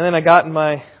 And then I got in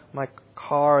my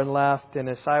car and left. And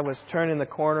as I was turning the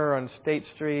corner on State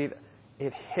Street,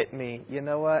 it hit me. You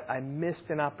know what? I missed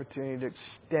an opportunity to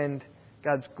extend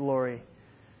God's glory.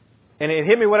 And it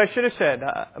hit me what I should have said,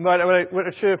 what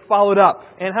I should have followed up.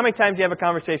 And how many times do you have a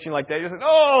conversation like that? You say,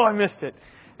 "Oh, I missed it."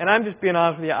 And I'm just being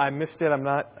honest with you, I missed it. I'm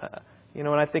not, when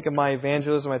I think of my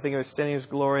evangelism, I think of extending His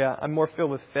glory, I'm more filled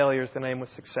with failures than I am with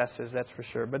successes, that's for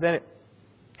sure. But then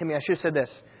I should have said this.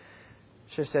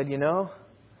 I should have said,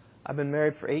 I've been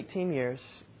married for 18 years,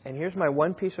 and here's my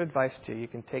one piece of advice to you. You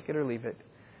can take it or leave it.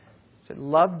 I said,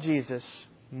 love Jesus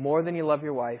more than you love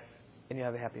your wife, and you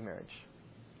have a happy marriage.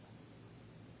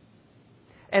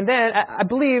 And then I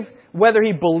believe, whether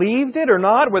he believed it or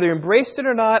not, whether he embraced it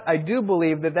or not, I do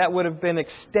believe that would have been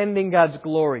extending God's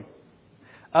glory.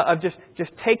 Of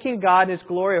just taking God and His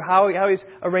glory, of how He's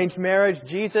arranged marriage,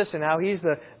 Jesus, and how He's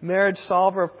the marriage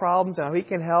solver of problems, and how He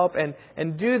can help,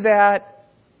 and do that.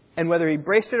 And whether he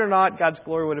embraced it or not, God's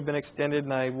glory would have been extended,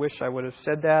 and I wish I would have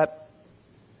said that.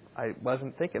 I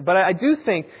wasn't thinking. But I do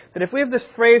think that if we have this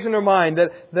phrase in our mind,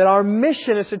 that our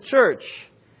mission as a church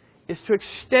is to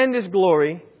extend His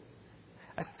glory,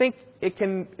 I think it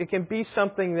can be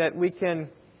something that we can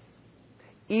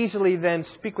easily then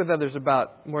speak with others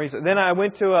about more easily. Then I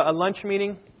went to a lunch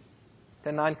meeting,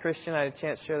 the non-Christian. I had a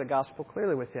chance to share the gospel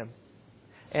clearly with him.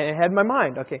 And it had in my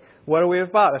mind, okay, what are we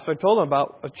about? So I told him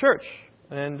about a church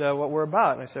and what we're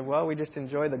about. And I said, well, we just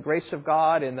enjoy the grace of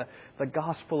God and the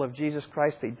gospel of Jesus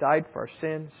Christ. He died for our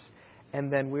sins. And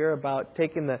then we're about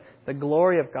taking the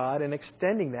glory of God and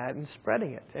extending that and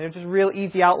spreading it. And it was just a real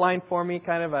easy outline for me,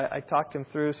 kind of. I talked him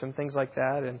through some things like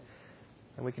that, and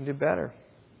we can do better.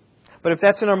 But if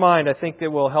that's in our mind, I think it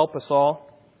will help us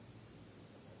all.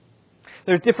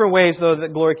 There's different ways, though,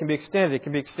 that glory can be extended. It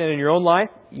can be extended in your own life.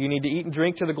 You need to eat and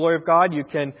drink to the glory of God. You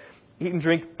can eat and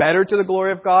drink better to the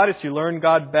glory of God as you learn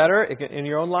God better in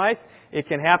your own life. It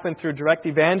can happen through direct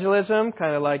evangelism,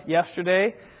 kind of like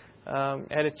yesterday. I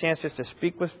had a chance just to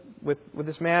speak with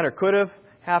this man, or could have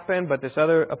happened, but this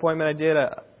other appointment I did,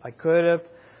 I could have.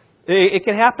 It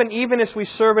can happen even as we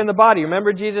serve in the body.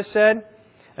 Remember Jesus said,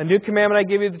 A new commandment I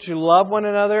give you, that you love one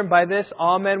another, and by this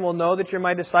all men will know that you're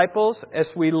my disciples. As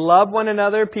we love one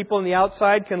another, people on the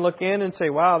outside can look in and say,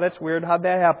 wow, that's weird. How'd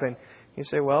that happen? You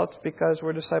say, well, it's because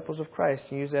we're disciples of Christ.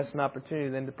 You use that as an opportunity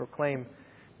then to proclaim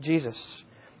Jesus.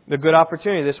 The good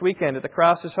opportunity this weekend at the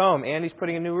Krause's home. Andy's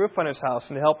putting a new roof on his house,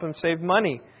 and to help him save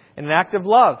money. In an act of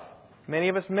love, many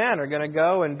of us men are going to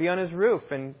go and be on his roof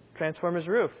and transform his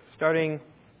roof. Starting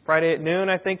Friday at noon,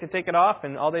 I think, to take it off,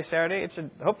 and all day Saturday. It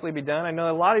should hopefully be done. I know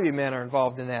a lot of you men are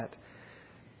involved in that.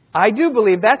 I do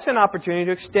believe that's an opportunity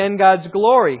to extend God's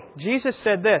glory. Jesus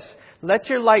said this, let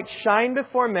your light shine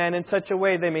before men in such a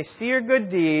way they may see your good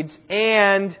deeds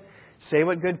and say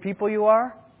what good people you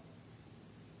are.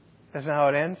 That's not how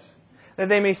it ends. That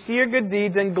they may see your good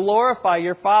deeds and glorify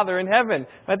your Father in heaven.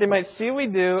 That they might see what we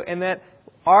do and that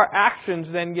our actions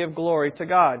then give glory to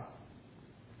God.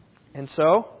 And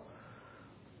so,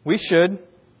 we should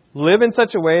live in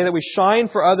such a way that we shine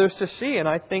for others to see. And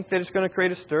I think that it's going to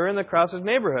create a stir in the Krause's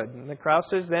neighborhood. And the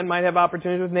Krauses then might have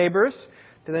opportunities with neighbors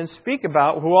to then speak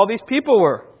about who all these people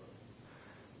were.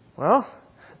 Well,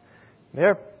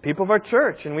 they're people of our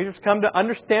church, and we just come to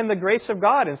understand the grace of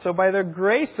God. And so by their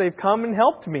grace, they've come and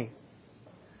helped me.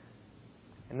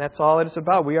 And that's all it is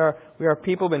about. We are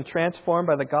people who have been transformed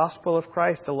by the gospel of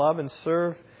Christ to love and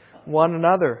serve one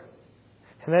another.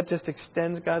 And that just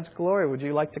extends God's glory. Would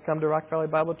you like to come to Rock Valley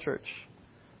Bible Church?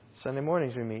 Sunday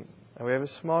mornings we meet. And we have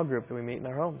a small group that we meet in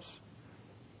our homes.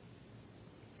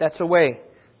 That's a way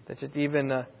that just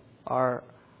even our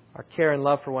care and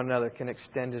love for one another can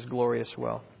extend His glory as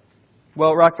well.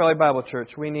 Well, Rock Valley Bible Church,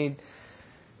 we need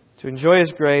to enjoy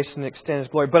His grace and extend His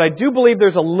glory. But I do believe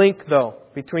there's a link, though,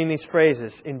 between these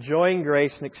phrases, enjoying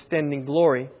grace and extending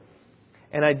glory.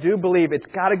 And I do believe it's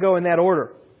got to go in that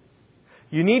order.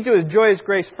 You need to enjoy His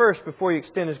grace first before you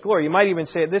extend His glory. You might even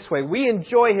say it this way. We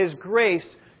enjoy His grace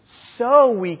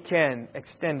so we can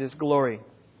extend His glory.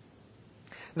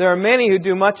 There are many who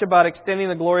do much about extending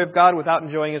the glory of God without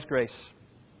enjoying His grace.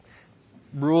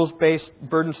 Rules-based,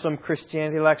 burdensome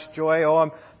Christianity lacks joy. Oh,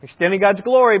 I'm extending God's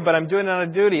glory, but I'm doing it on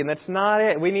a duty. And that's not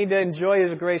it. We need to enjoy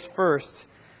His grace first.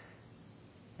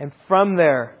 And from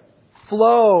there,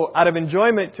 flow out of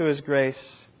enjoyment to His grace,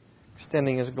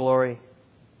 extending His glory.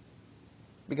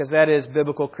 Because that is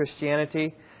biblical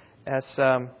Christianity, as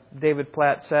David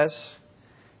Platt says.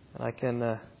 And I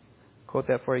can quote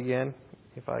that for you again,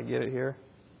 if I get it here.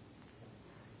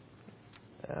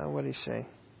 What did he say?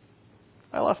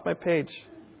 I lost my page.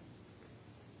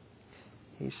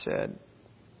 He said,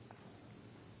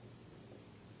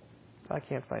 I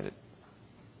can't find it.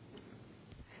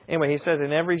 Anyway, he says,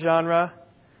 in every genre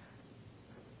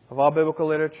of all biblical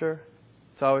literature,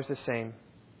 it's always the same.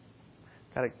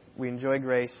 We enjoy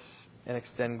grace and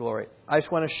extend glory. I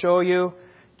just want to show you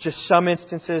just some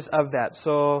instances of that.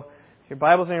 So, if your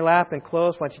Bible's in your lap and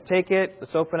closed, why don't you take it?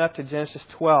 Let's open up to Genesis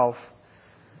 12.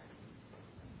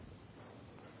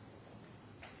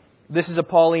 This is a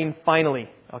Pauline finally,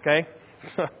 okay?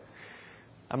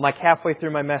 I'm like halfway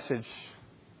through my message.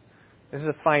 This is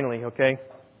a finally, okay?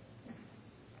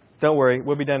 Don't worry,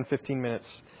 we'll be done in 15 minutes.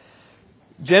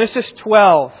 Genesis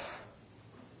 12.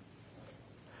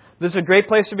 This is a great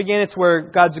place to begin. It's where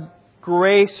God's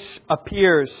grace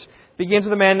appears. It begins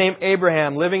with a man named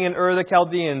Abraham living in Ur of the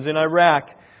Chaldeans in Iraq,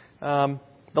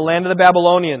 the land of the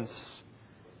Babylonians.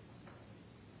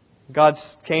 God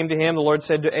came to him. The Lord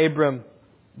said to Abram,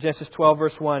 Genesis 12,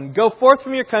 verse 1, go forth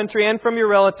from your country and from your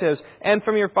relatives and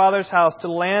from your father's house to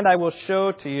the land I will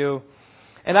show to you.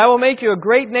 And I will make you a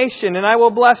great nation, and I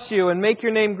will bless you and make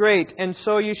your name great, and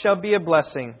so you shall be a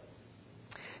blessing.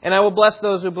 And I will bless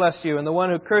those who bless you, and the one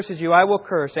who curses you I will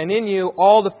curse, and in you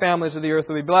all the families of the earth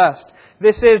will be blessed.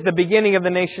 This is the beginning of the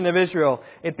nation of Israel.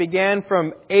 It began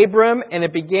from Abram, and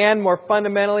it began more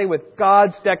fundamentally with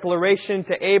God's declaration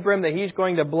to Abram that He's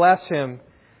going to bless him.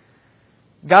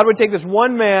 God would take this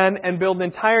one man and build an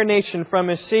entire nation from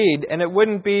his seed. And it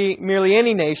wouldn't be merely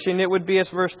any nation. It would be, as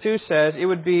verse 2 says, it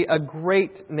would be a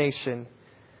great nation.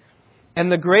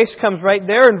 And the grace comes right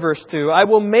there in verse 2. I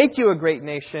will make you a great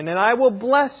nation, and I will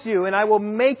bless you, and I will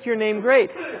make your name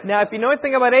great. Now, if you know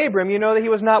anything about Abram, you know that he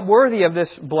was not worthy of this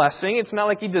blessing. It's not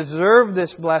like he deserved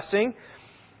this blessing.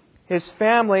 His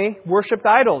family worshipped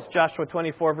idols, Joshua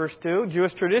 24, verse 2.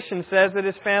 Jewish tradition says that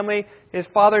his family, his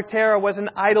father Terah, was an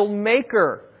idol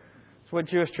maker. That's what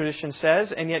Jewish tradition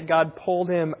says. And yet God pulled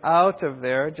him out of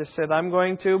there, just said, I'm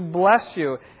going to bless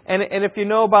you. And if you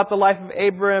know about the life of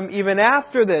Abram, even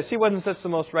after this, he wasn't such the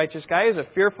most righteous guy. He was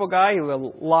a fearful guy. He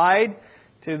lied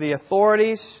to the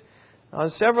authorities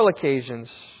on several occasions.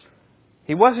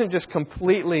 He wasn't just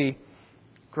completely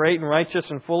great and righteous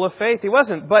and full of faith. He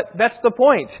wasn't. But that's the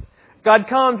point. God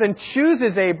comes and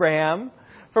chooses Abraham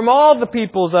from all the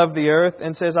peoples of the earth,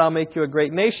 and says, I'll make you a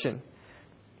great nation.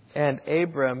 And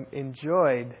Abram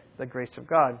enjoyed the grace of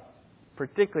God.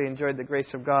 Particularly enjoyed the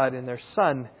grace of God in their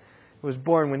son, who was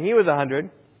born when he was 100,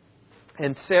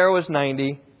 and Sarah was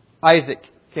 90. Isaac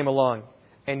came along.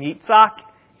 And Yitzhak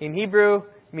in Hebrew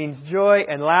means joy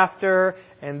and laughter,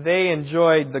 and they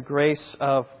enjoyed the grace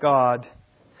of God.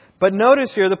 But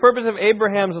notice here, the purpose of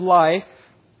Abraham's life,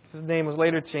 his name was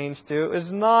later changed to,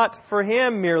 is not for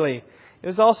him merely. It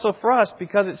was also for us,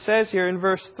 because it says here in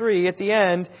verse 3 at the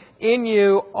end, in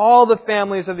you all the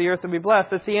families of the earth will be blessed.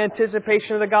 That's the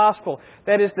anticipation of the gospel.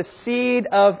 That is the seed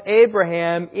of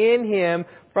Abraham in him,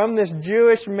 from this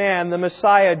Jewish man, the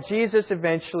Messiah, Jesus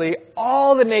eventually,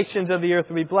 all the nations of the earth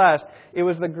will be blessed. It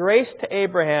was the grace to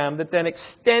Abraham that then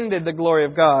extended the glory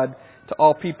of God to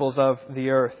all peoples of the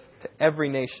earth, to every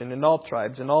nation, and all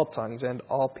tribes, and all tongues, and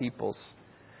all peoples.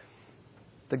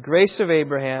 The grace of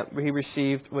Abraham he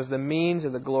received was the means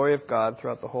of the glory of God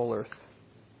throughout the whole earth.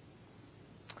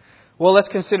 Well, let's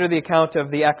consider the account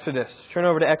of the Exodus. Turn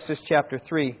over to Exodus chapter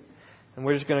 3. And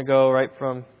we're just going to go right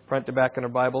from front to back in our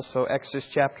Bible. So Exodus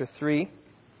chapter 3. At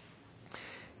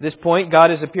this point,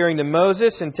 God is appearing to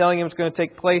Moses and telling him it's going to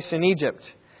take place in Egypt.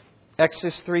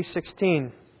 Exodus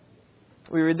 3:16.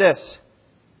 We read this.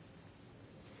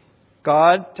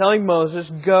 God telling Moses,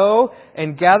 go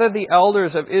and gather the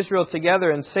elders of Israel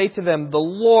together and say to them, the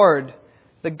Lord,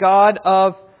 the God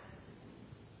of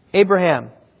Abraham,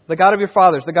 the God of your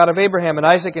fathers, the God of Abraham and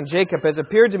Isaac and Jacob, has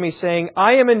appeared to me, saying,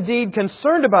 I am indeed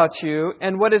concerned about you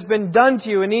and what has been done to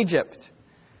you in Egypt.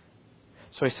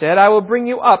 So he said, I will bring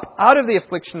you up out of the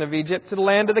affliction of Egypt to the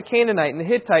land of the Canaanite and the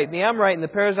Hittite and the Amorite and the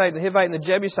Perizzite and the Hivite and the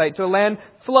Jebusite, to a land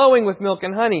flowing with milk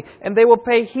and honey. And they will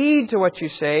pay heed to what you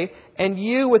say, and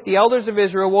you with the elders of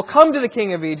Israel will come to the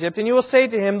king of Egypt, and you will say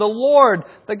to him, the Lord,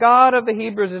 the God of the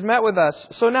Hebrews, has met with us.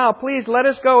 So now, please, let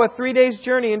us go a 3 days'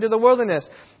 journey into the wilderness,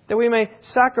 that we may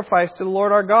sacrifice to the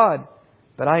Lord our God.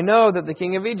 But I know that the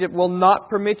king of Egypt will not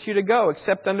permit you to go,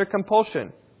 except under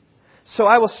compulsion. So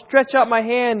I will stretch out my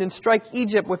hand and strike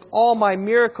Egypt with all my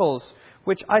miracles,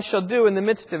 which I shall do in the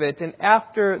midst of it. And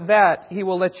after that, he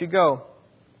will let you go.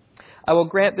 I will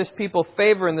grant this people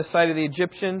favor in the sight of the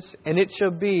Egyptians. And it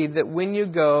shall be that when you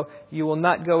go, you will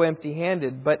not go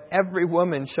empty-handed. But every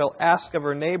woman shall ask of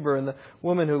her neighbor and the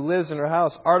woman who lives in her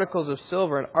house articles of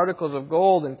silver and articles of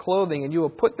gold and clothing. And you will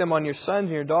put them on your sons and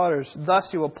your daughters. Thus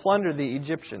you will plunder the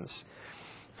Egyptians.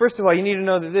 First of all, you need to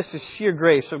know that this is sheer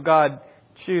grace of God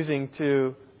choosing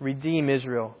to redeem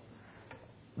Israel.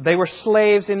 They were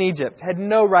slaves in Egypt, had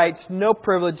no rights, no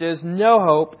privileges, no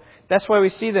hope. That's why we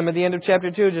see them at the end of chapter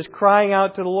 2 just crying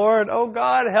out to the Lord, oh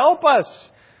God, help us.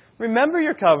 Remember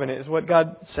your covenant is what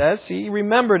God says. He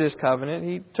remembered His covenant.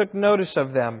 He took notice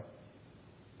of them.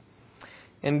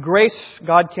 In grace,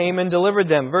 God came and delivered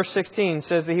them. Verse 16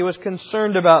 says that He was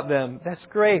concerned about them. That's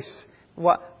grace.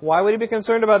 Why would He be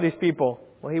concerned about these people?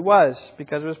 Well, He was,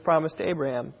 because it was promised to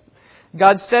Abraham.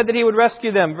 God said that He would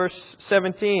rescue them, verse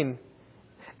 17.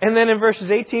 And then in verses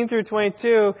 18 through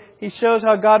 22, He shows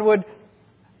how God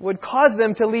would cause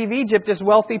them to leave Egypt as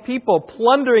wealthy people,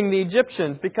 plundering the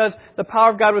Egyptians, because the power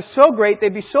of God was so great,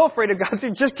 they'd be so afraid of God,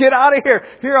 they'd just get out of here.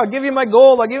 Here, I'll give you my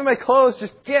gold, I'll give you my clothes,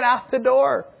 just get out the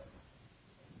door.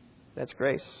 That's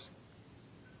grace.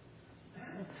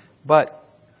 But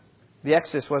the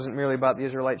Exodus wasn't merely about the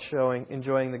Israelites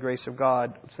enjoying the grace of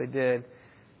God, which they did.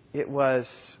 It was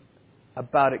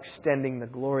about extending the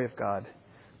glory of God.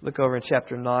 Look over in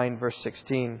chapter 9, verse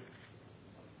 16.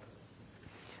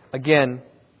 Again,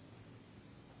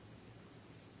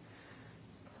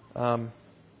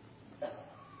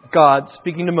 God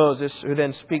speaking to Moses, who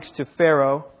then speaks to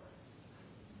Pharaoh.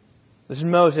 This is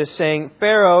Moses saying,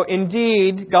 Pharaoh,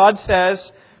 indeed, God says,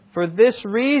 for this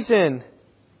reason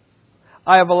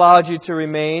I have allowed you to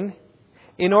remain,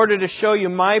 in order to show you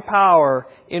my power,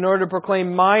 in order to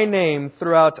proclaim my name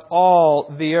throughout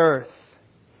all the earth.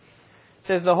 It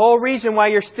says the whole reason why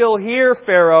you're still here,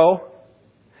 Pharaoh,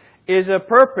 is a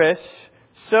purpose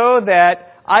so that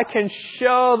I can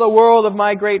show the world of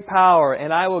my great power,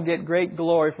 and I will get great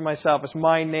glory for myself as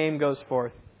my name goes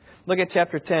forth. Look at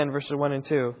chapter 10, verses 1 and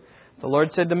 2. The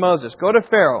Lord said to Moses, go to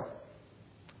Pharaoh,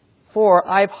 for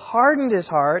I've hardened his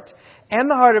heart and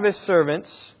the heart of his servants,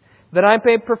 that I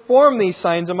may perform these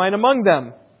signs of mine among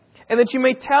them, and that you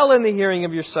may tell in the hearing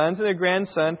of your sons and their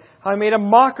grandson how I made a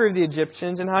mockery of the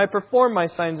Egyptians and how I performed my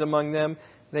signs among them,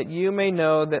 that you may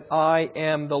know that I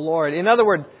am the Lord. In other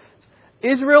words,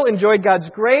 Israel enjoyed God's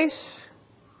grace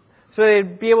so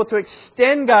they'd be able to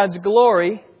extend God's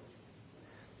glory,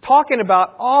 talking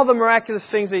about all the miraculous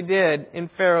things they did in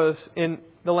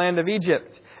the land of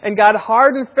Egypt. And God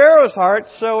hardened Pharaoh's heart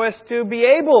so as to be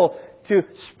able to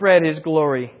spread His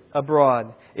glory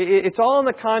abroad. It's all in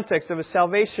the context of a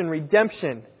salvation,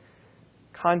 redemption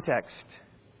context.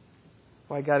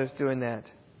 Why God is doing that.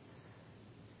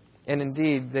 And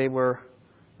indeed, they were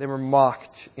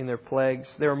mocked in their plagues.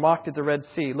 They were mocked at the Red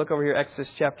Sea. Look over here, Exodus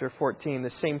chapter 14. The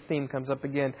same theme comes up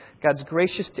again. God's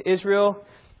gracious to Israel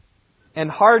and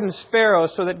hardens Pharaoh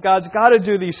so that God's got to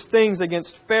do these things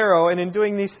against Pharaoh. And in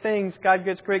doing these things, God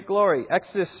gets great glory.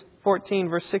 Exodus 14,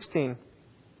 verse 16.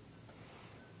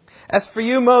 As for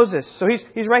you, Moses. So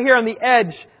he's right here on the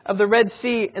edge of the Red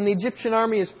Sea, and the Egyptian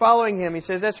army is following him. He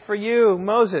says, as for you,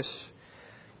 Moses,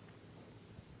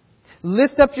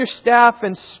 lift up your staff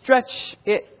and stretch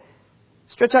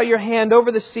out your hand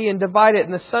over the sea and divide it,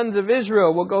 and the sons of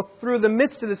Israel will go through the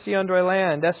midst of the sea on dry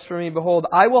land. As for me, behold,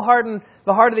 I will harden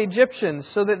the heart of the Egyptians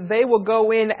so that they will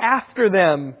go in after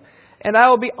them. And I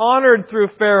will be honored through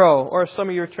Pharaoh. Or some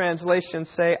of your translations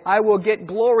say, I will get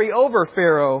glory over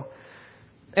Pharaoh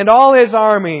and all his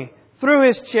army, through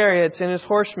his chariots and his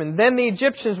horsemen. Then the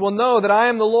Egyptians will know that I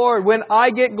am the Lord when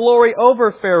I get glory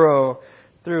over Pharaoh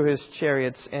through his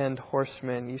chariots and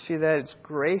horsemen. You see that? It's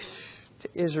grace to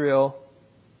Israel.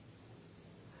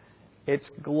 It's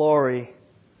glory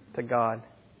to God.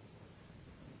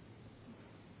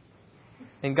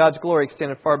 And God's glory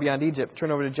extended far beyond Egypt. Turn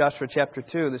over to Joshua chapter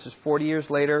 2. This is 40 years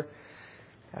later.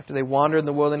 After they wandered in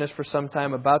the wilderness for some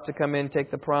time, about to come in,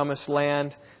 take the promised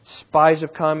land. Spies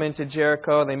have come into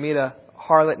Jericho. They meet a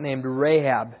harlot named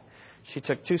Rahab. She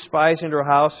took 2 spies into her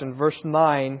house. And verse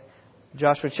 9,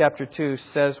 Joshua chapter 2,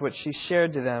 says what she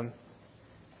shared to them.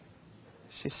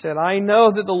 She said, I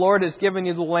know that the Lord has given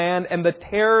you the land, and the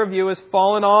terror of you has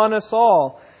fallen on us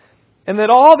all, and that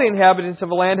all the inhabitants of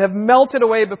the land have melted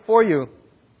away before you.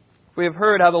 We have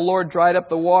heard how the Lord dried up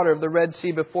the water of the Red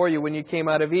Sea before you when you came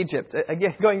out of Egypt.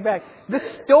 Again, going back, this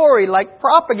story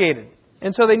propagated.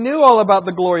 And so they knew all about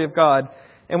the glory of God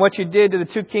and what you did to the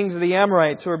 2 kings of the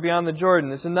Amorites who were beyond the Jordan.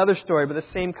 There's another story, but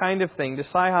the same kind of thing. To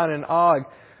Sihon and Og,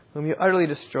 whom you utterly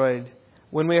destroyed.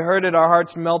 When we heard it, our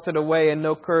hearts melted away, and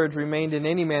no courage remained in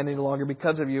any man any longer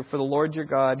because of you. For the Lord your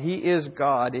God, He is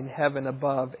God in heaven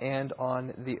above and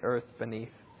on the earth beneath.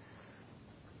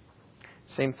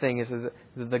 Same thing is that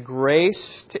the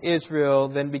grace to Israel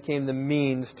then became the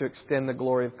means to extend the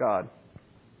glory of God.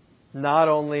 Not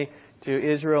only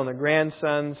to Israel and their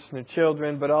grandsons and their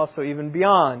children, but also even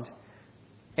beyond.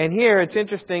 And here it's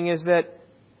interesting is that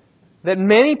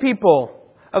many people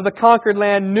of the conquered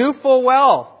land knew full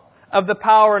well of the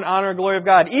power and honor and glory of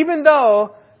God, even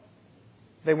though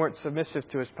they weren't submissive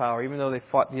to His power, even though they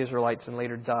fought the Israelites and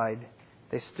later died.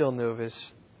 They still knew of His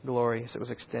glory as it was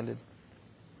extended.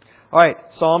 All right,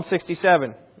 Psalm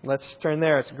 67. Let's turn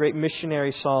there. It's a great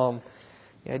missionary psalm.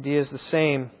 The idea is the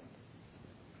same.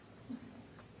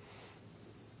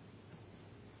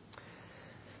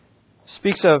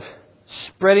 Speaks of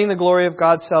spreading the glory of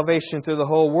God's salvation through the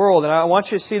whole world. And I want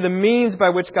you to see the means by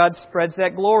which God spreads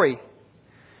that glory.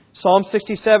 Psalm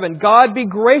 67. God be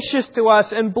gracious to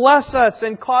us and bless us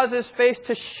and cause His face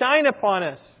to shine upon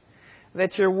us,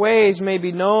 that your ways may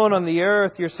be known on the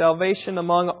earth, your salvation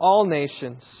among all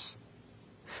nations.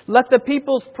 Let the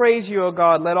peoples praise you, O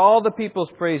God. Let all the peoples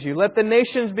praise you. Let the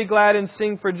nations be glad and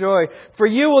sing for joy. For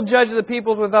you will judge the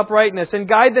peoples with uprightness and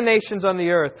guide the nations on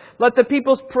the earth. Let the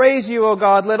peoples praise you, O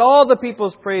God. Let all the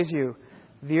peoples praise you.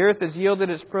 The earth has yielded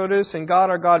its produce, and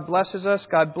God our God blesses us.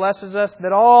 God blesses us,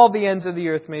 that all the ends of the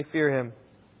earth may fear Him.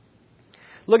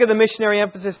 Look at the missionary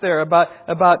emphasis there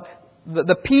about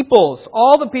the peoples,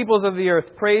 all the peoples of the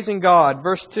earth praising God.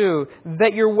 Verse 2,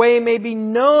 that your way may be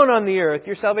known on the earth,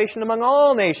 your salvation among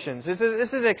all nations. This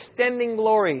is an extending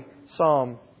glory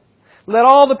psalm. Let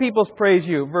all the peoples praise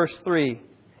you. Verse 3,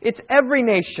 it's every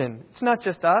nation. It's not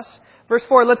just us. Verse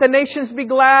 4, let the nations be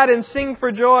glad and sing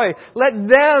for joy. Let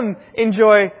them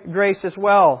enjoy grace as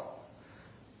well.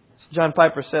 John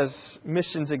Piper says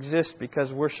missions exist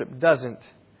because worship doesn't.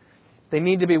 They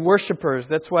need to be worshipers.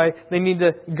 That's why they need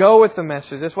to go with the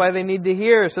message. That's why they need to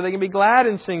hear, so they can be glad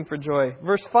and sing for joy.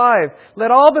 Verse 5,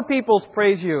 let all the peoples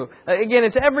praise you. Again,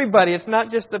 it's everybody. It's not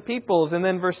just the peoples. And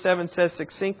then verse 7 says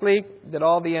succinctly, that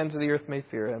all the ends of the earth may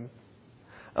fear Him.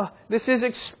 Oh, this is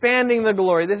expanding the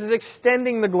glory. This is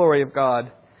extending the glory of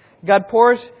God. God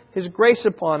pours His grace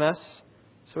upon us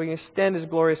so we can extend His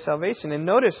glorious salvation. And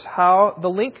notice how the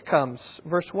link comes.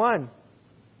 Verse 1.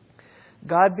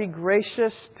 God be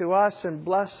gracious to us and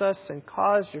bless us and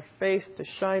cause your face to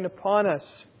shine upon us.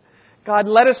 God,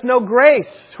 let us know grace,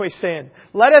 we're saying.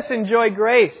 Let us enjoy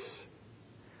grace.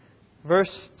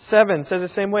 Verse 7 says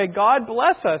the same way. God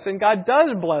bless us, and God does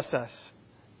bless us.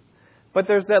 But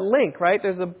there's that link, right?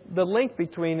 There's the link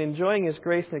between enjoying His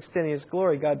grace and extending His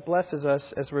glory. God blesses us,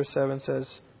 as verse 7 says,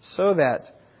 so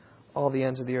that all the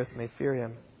ends of the earth may fear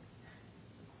Him.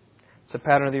 It's a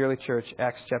pattern of the early church,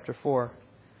 Acts chapter 4.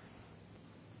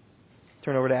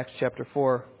 Turn over to Acts chapter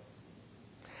 4.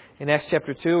 In Acts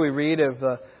chapter 2, we read of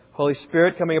the Holy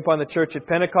Spirit coming upon the church at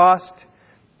Pentecost.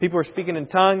 People were speaking in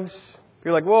tongues.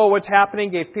 You're like, whoa, what's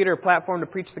happening? Gave Peter a platform to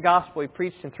preach the gospel. He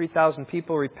preached and 3,000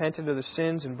 people repented of their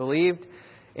sins and believed.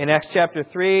 In Acts chapter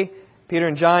 3, Peter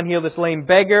and John heal this lame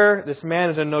beggar. This man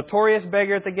is a notorious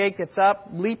beggar at the gate, gets up,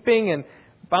 leaping and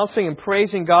bouncing and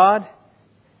praising God.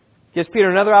 Gives Peter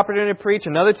another opportunity to preach.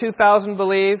 Another 2,000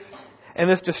 believe. And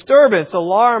this disturbance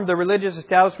alarmed the religious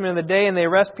establishment of the day, and they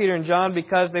arrest Peter and John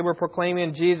because they were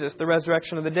proclaiming Jesus, the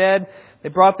resurrection of the dead. They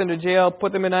brought them to jail,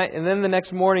 put them in night, and then the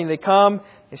next morning they come,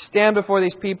 they stand before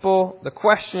these people. The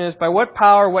question is, by what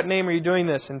power, what name are you doing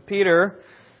this? And Peter,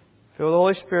 filled with the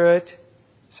Holy Spirit,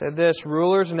 said this,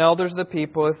 rulers and elders of the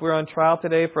people, if we're on trial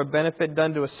today for a benefit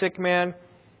done to a sick man,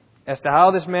 as to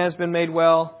how this man has been made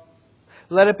well,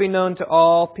 let it be known to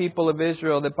all people of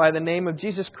Israel that by the name of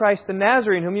Jesus Christ the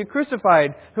Nazarene, whom you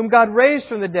crucified, whom God raised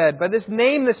from the dead, by this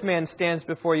name this man stands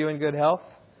before you in good health.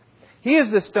 He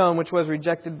is the stone which was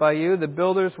rejected by you, the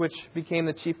builders which became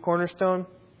the chief cornerstone.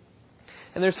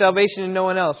 And there's salvation in no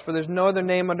one else, for there's no other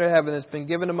name under heaven that's been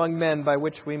given among men by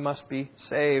which we must be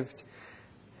saved.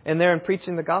 And there in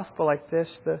preaching the gospel like this,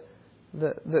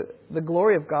 the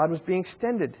glory of God was being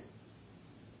extended.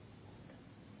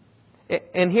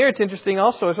 And here it's interesting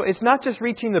also, it's not just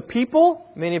reaching the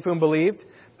people, many of whom believed,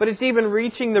 but it's even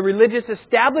reaching the religious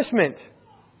establishment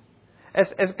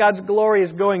as God's glory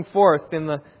is going forth in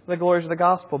the glories of the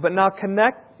gospel. But now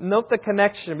note the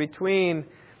connection between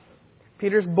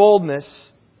Peter's boldness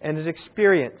and his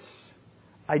experience.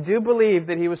 I do believe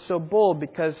that he was so bold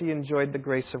because he enjoyed the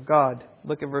grace of God.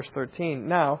 Look at verse 13.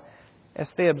 Now, as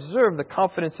they observed the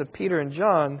confidence of Peter and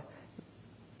John,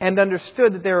 and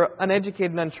understood that they were uneducated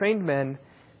and untrained men,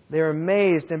 they were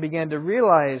amazed and began to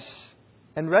realize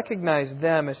and recognize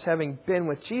them as having been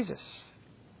with Jesus.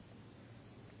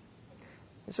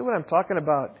 This is what I'm talking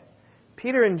about.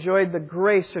 Peter enjoyed the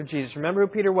grace of Jesus. Remember who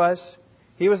Peter was?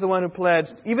 He was the one who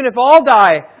pledged, even if all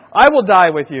die, I will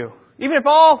die with you. Even if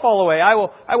all fall away, I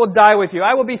will die with you.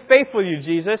 I will be faithful to you,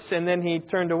 Jesus. And then he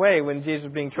turned away when Jesus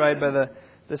was being tried by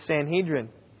the Sanhedrin.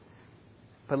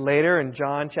 But later in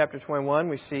John chapter 21,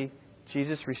 we see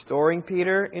Jesus restoring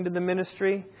Peter into the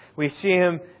ministry. We see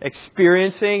him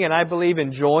experiencing and I believe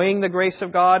enjoying the grace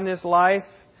of God in his life.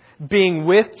 Being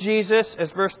with Jesus,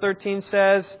 as verse 13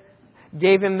 says,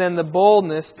 gave him then the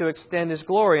boldness to extend his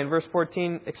glory. And verse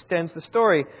 14 extends the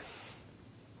story.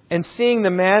 And seeing the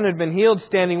man who had been healed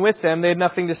standing with them, they had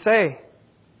nothing to say.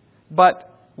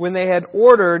 But when they had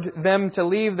ordered them to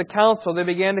leave the council, they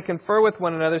began to confer with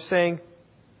one another, saying,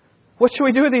 what shall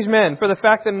we do with these men? For the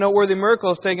fact that a noteworthy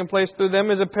miracle has taken place through them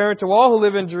is apparent to all who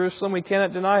live in Jerusalem. We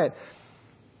cannot deny it.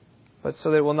 But so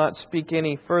they will not speak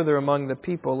any further among the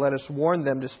people, let us warn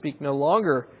them to speak no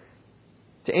longer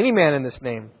to any man in this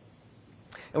name.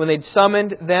 And when they'd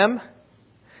summoned them,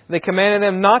 they commanded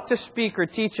them not to speak or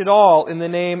teach at all in the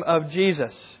name of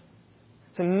Jesus.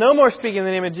 So no more speaking in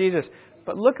the name of Jesus.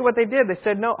 But look at what they did. They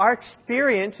said, no, our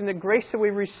experience and the grace that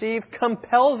we receive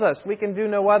compels us. We can do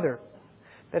no other.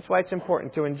 That's why it's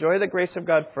important to enjoy the grace of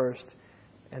God first,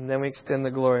 and then we extend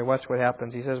the glory. Watch what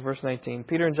happens. He says, verse 19,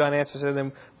 Peter and John answered to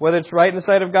them, whether it's right in the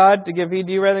sight of God to give heed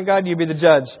to you rather than God, you be the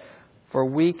judge. For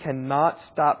we cannot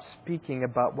stop speaking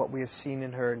about what we have seen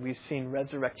and heard. We've seen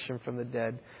resurrection from the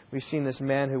dead. We've seen this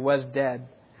man who was dead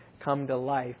come to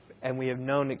life, and we have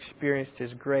known, experienced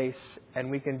His grace, and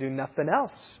we can do nothing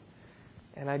else.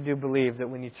 And I do believe that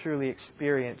when you truly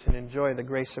experience and enjoy the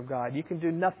grace of God, you can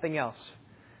do nothing else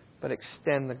but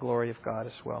extend the glory of God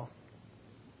as well.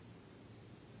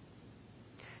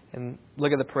 And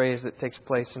look at the praise that takes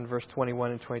place in verse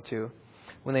 21 and 22.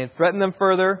 When they had threatened them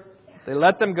further, they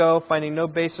let them go, finding no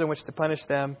basis on which to punish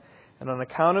them. And on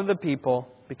account of the people,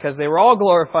 because they were all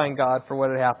glorifying God for what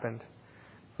had happened.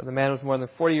 For the man was more than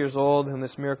 40 years old, whom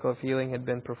this miracle of healing had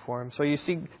been performed. So you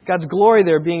see God's glory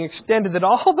there being extended, that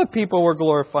all the people were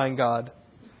glorifying God.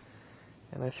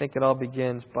 And I think it all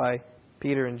begins by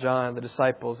Peter and John, the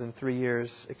disciples, in 3 years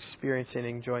experiencing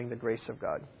and enjoying the grace of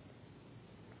God.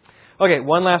 Okay,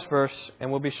 one last verse,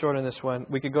 and we'll be short on this one.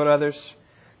 We could go to others,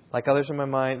 like others in my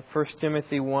mind. 1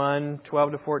 Timothy 1,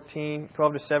 12 to 14,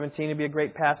 12 to 17 would be a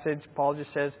great passage. Paul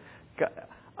just says,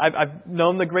 I've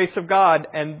known the grace of God,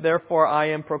 and therefore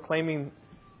I am proclaiming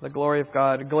the glory of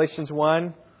God. Galatians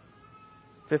 1,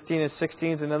 15 and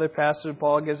 16 is another passage.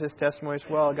 Paul gives his testimony as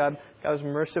well. God was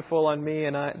merciful on me,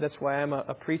 and that's why I'm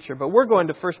a preacher. But we're going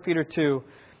to 1 Peter 2,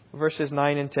 verses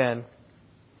 9 and 10.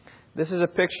 This is a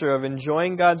picture of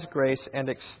enjoying God's grace and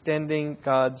extending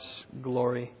God's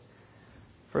glory.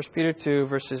 1 Peter 2,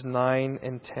 verses 9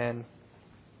 and 10.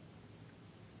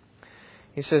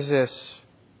 He says this,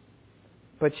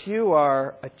 "But you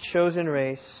are a chosen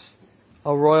race,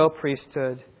 a royal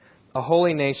priesthood, a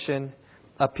holy nation,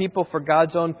 a people for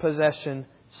God's own possession,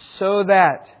 so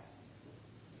that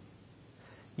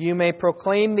you may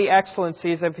proclaim the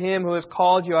excellencies of Him who has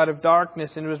called you out of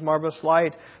darkness into His marvelous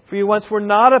light. For you once were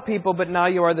not a people, but now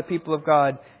you are the people of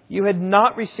God. You had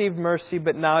not received mercy,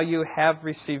 but now you have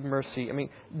received mercy." I mean,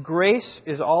 grace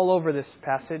is all over this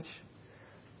passage.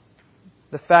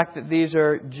 The fact that these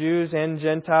are Jews and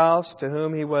Gentiles to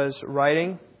whom he was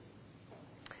writing.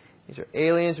 These are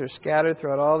aliens who are scattered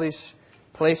throughout all these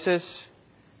places.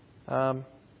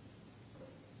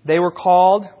 They were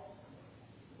called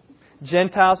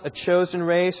Gentiles, a chosen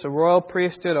race, a royal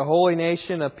priesthood, a holy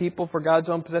nation, a people for God's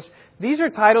own possession. These are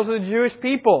titles of the Jewish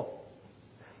people.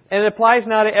 And it applies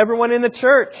now to everyone in the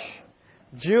church,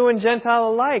 Jew and Gentile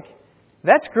alike.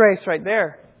 That's grace right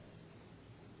there.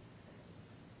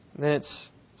 And then it's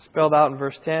spelled out in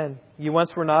verse 10. You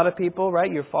once were not a people,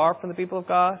 right? You're far from the people of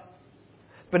God.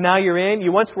 But now you're in.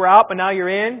 You once were out, but now you're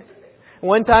in.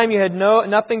 One time you had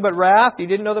nothing but wrath. You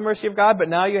didn't know the mercy of God, but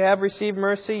now you have received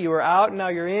mercy. You were out, and now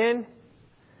you're in.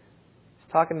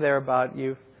 It's talking there about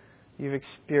you've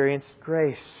experienced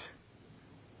grace.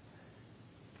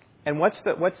 And what's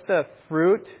the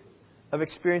fruit of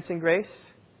experiencing grace?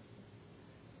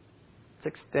 It's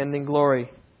extending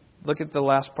glory. Look at the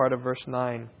last part of verse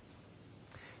 9.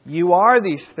 You are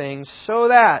these things so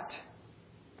that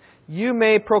you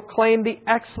may proclaim the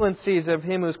excellencies of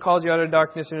Him who has called you out of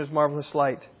darkness into His marvelous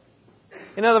light.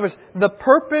 In other words, the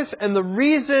purpose and the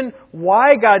reason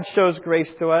why God shows grace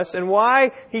to us and why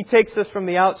He takes us from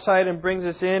the outside and brings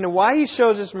us in and why He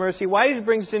shows us mercy, why He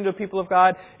brings us into the people of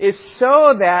God is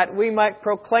so that we might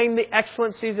proclaim the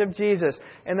excellencies of Jesus.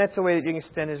 And that's the way that you can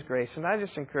extend His grace. And I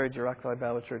just encourage you, Rock Valley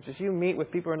Bible Church, as you meet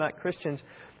with people who are not Christians,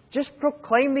 just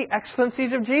proclaim the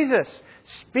excellencies of Jesus.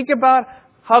 Speak about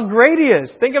how great He is.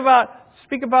 Speak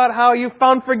about how you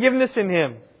found forgiveness in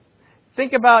Him.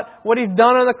 Think about what He's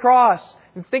done on the cross.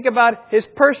 And think about His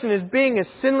person, His being, His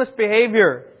sinless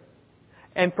behavior.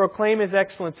 And proclaim His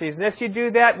excellencies. And as you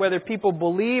do that, whether people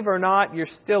believe or not, you're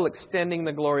still extending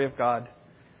the glory of God.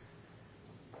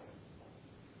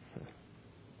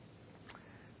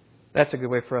 That's a good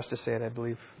way for us to say it, I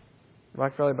believe.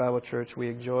 Rock Valley Bible Church, we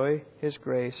enjoy His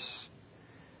grace.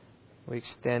 We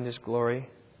extend His glory.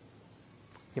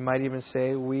 You might even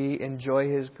say we enjoy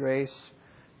His grace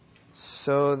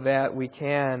so that we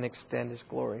can extend His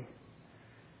glory.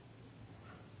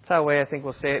 That's the way I think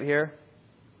we'll say it here.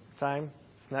 Time.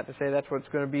 It's not to say that's what's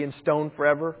going to be in stone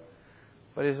forever,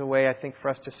 but it is a way I think for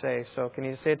us to say. So can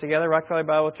you say it together? Rock Valley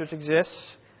Bible Church exists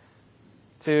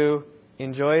to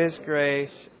enjoy His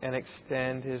grace and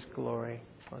extend His glory.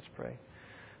 Let's pray.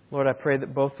 Lord, I pray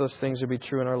that both those things would be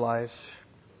true in our lives.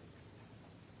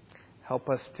 Help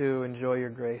us to enjoy Your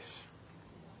grace.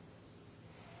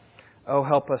 Oh,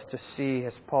 help us to see,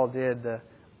 as Paul did, the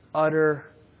utter,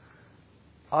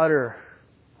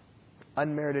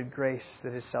 unmerited grace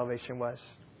that His salvation was.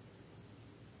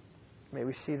 May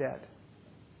we see that.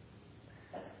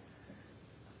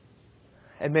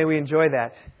 And may we enjoy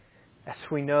that as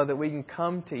we know that we can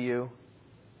come to You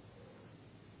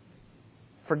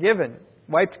forgiven,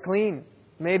 wiped clean,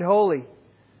 made holy.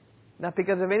 Not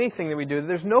because of anything that we do.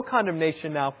 There's no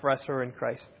condemnation now for us who are in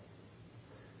Christ.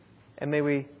 And may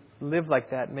we live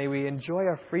like that. May we enjoy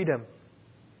our freedom.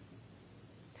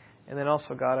 And then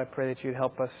also, God, I pray that You'd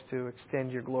help us to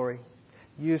extend Your glory.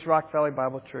 Use Rock Valley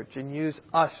Bible Church and use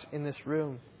us in this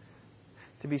room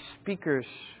to be speakers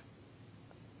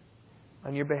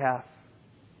on Your behalf,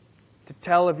 to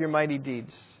tell of Your mighty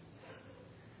deeds,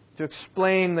 to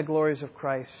explain the glories of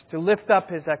Christ, to lift up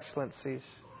His excellencies,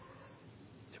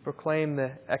 to proclaim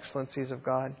the excellencies of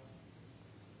God.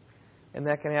 And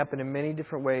that can happen in many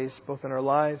different ways, both in our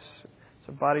lives, as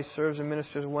our body serves and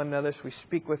ministers one another, as we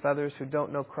speak with others who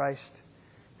don't know Christ.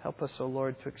 Help us, O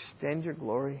Lord, to extend Your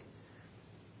glory,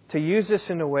 to use this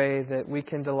in a way that we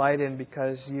can delight in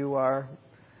because You are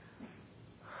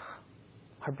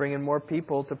bringing more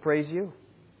people to praise You.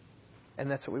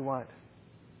 And that's what we want.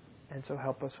 And so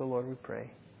help us, O Lord, we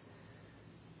pray.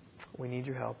 We need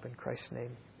Your help in Christ's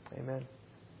name. Amen.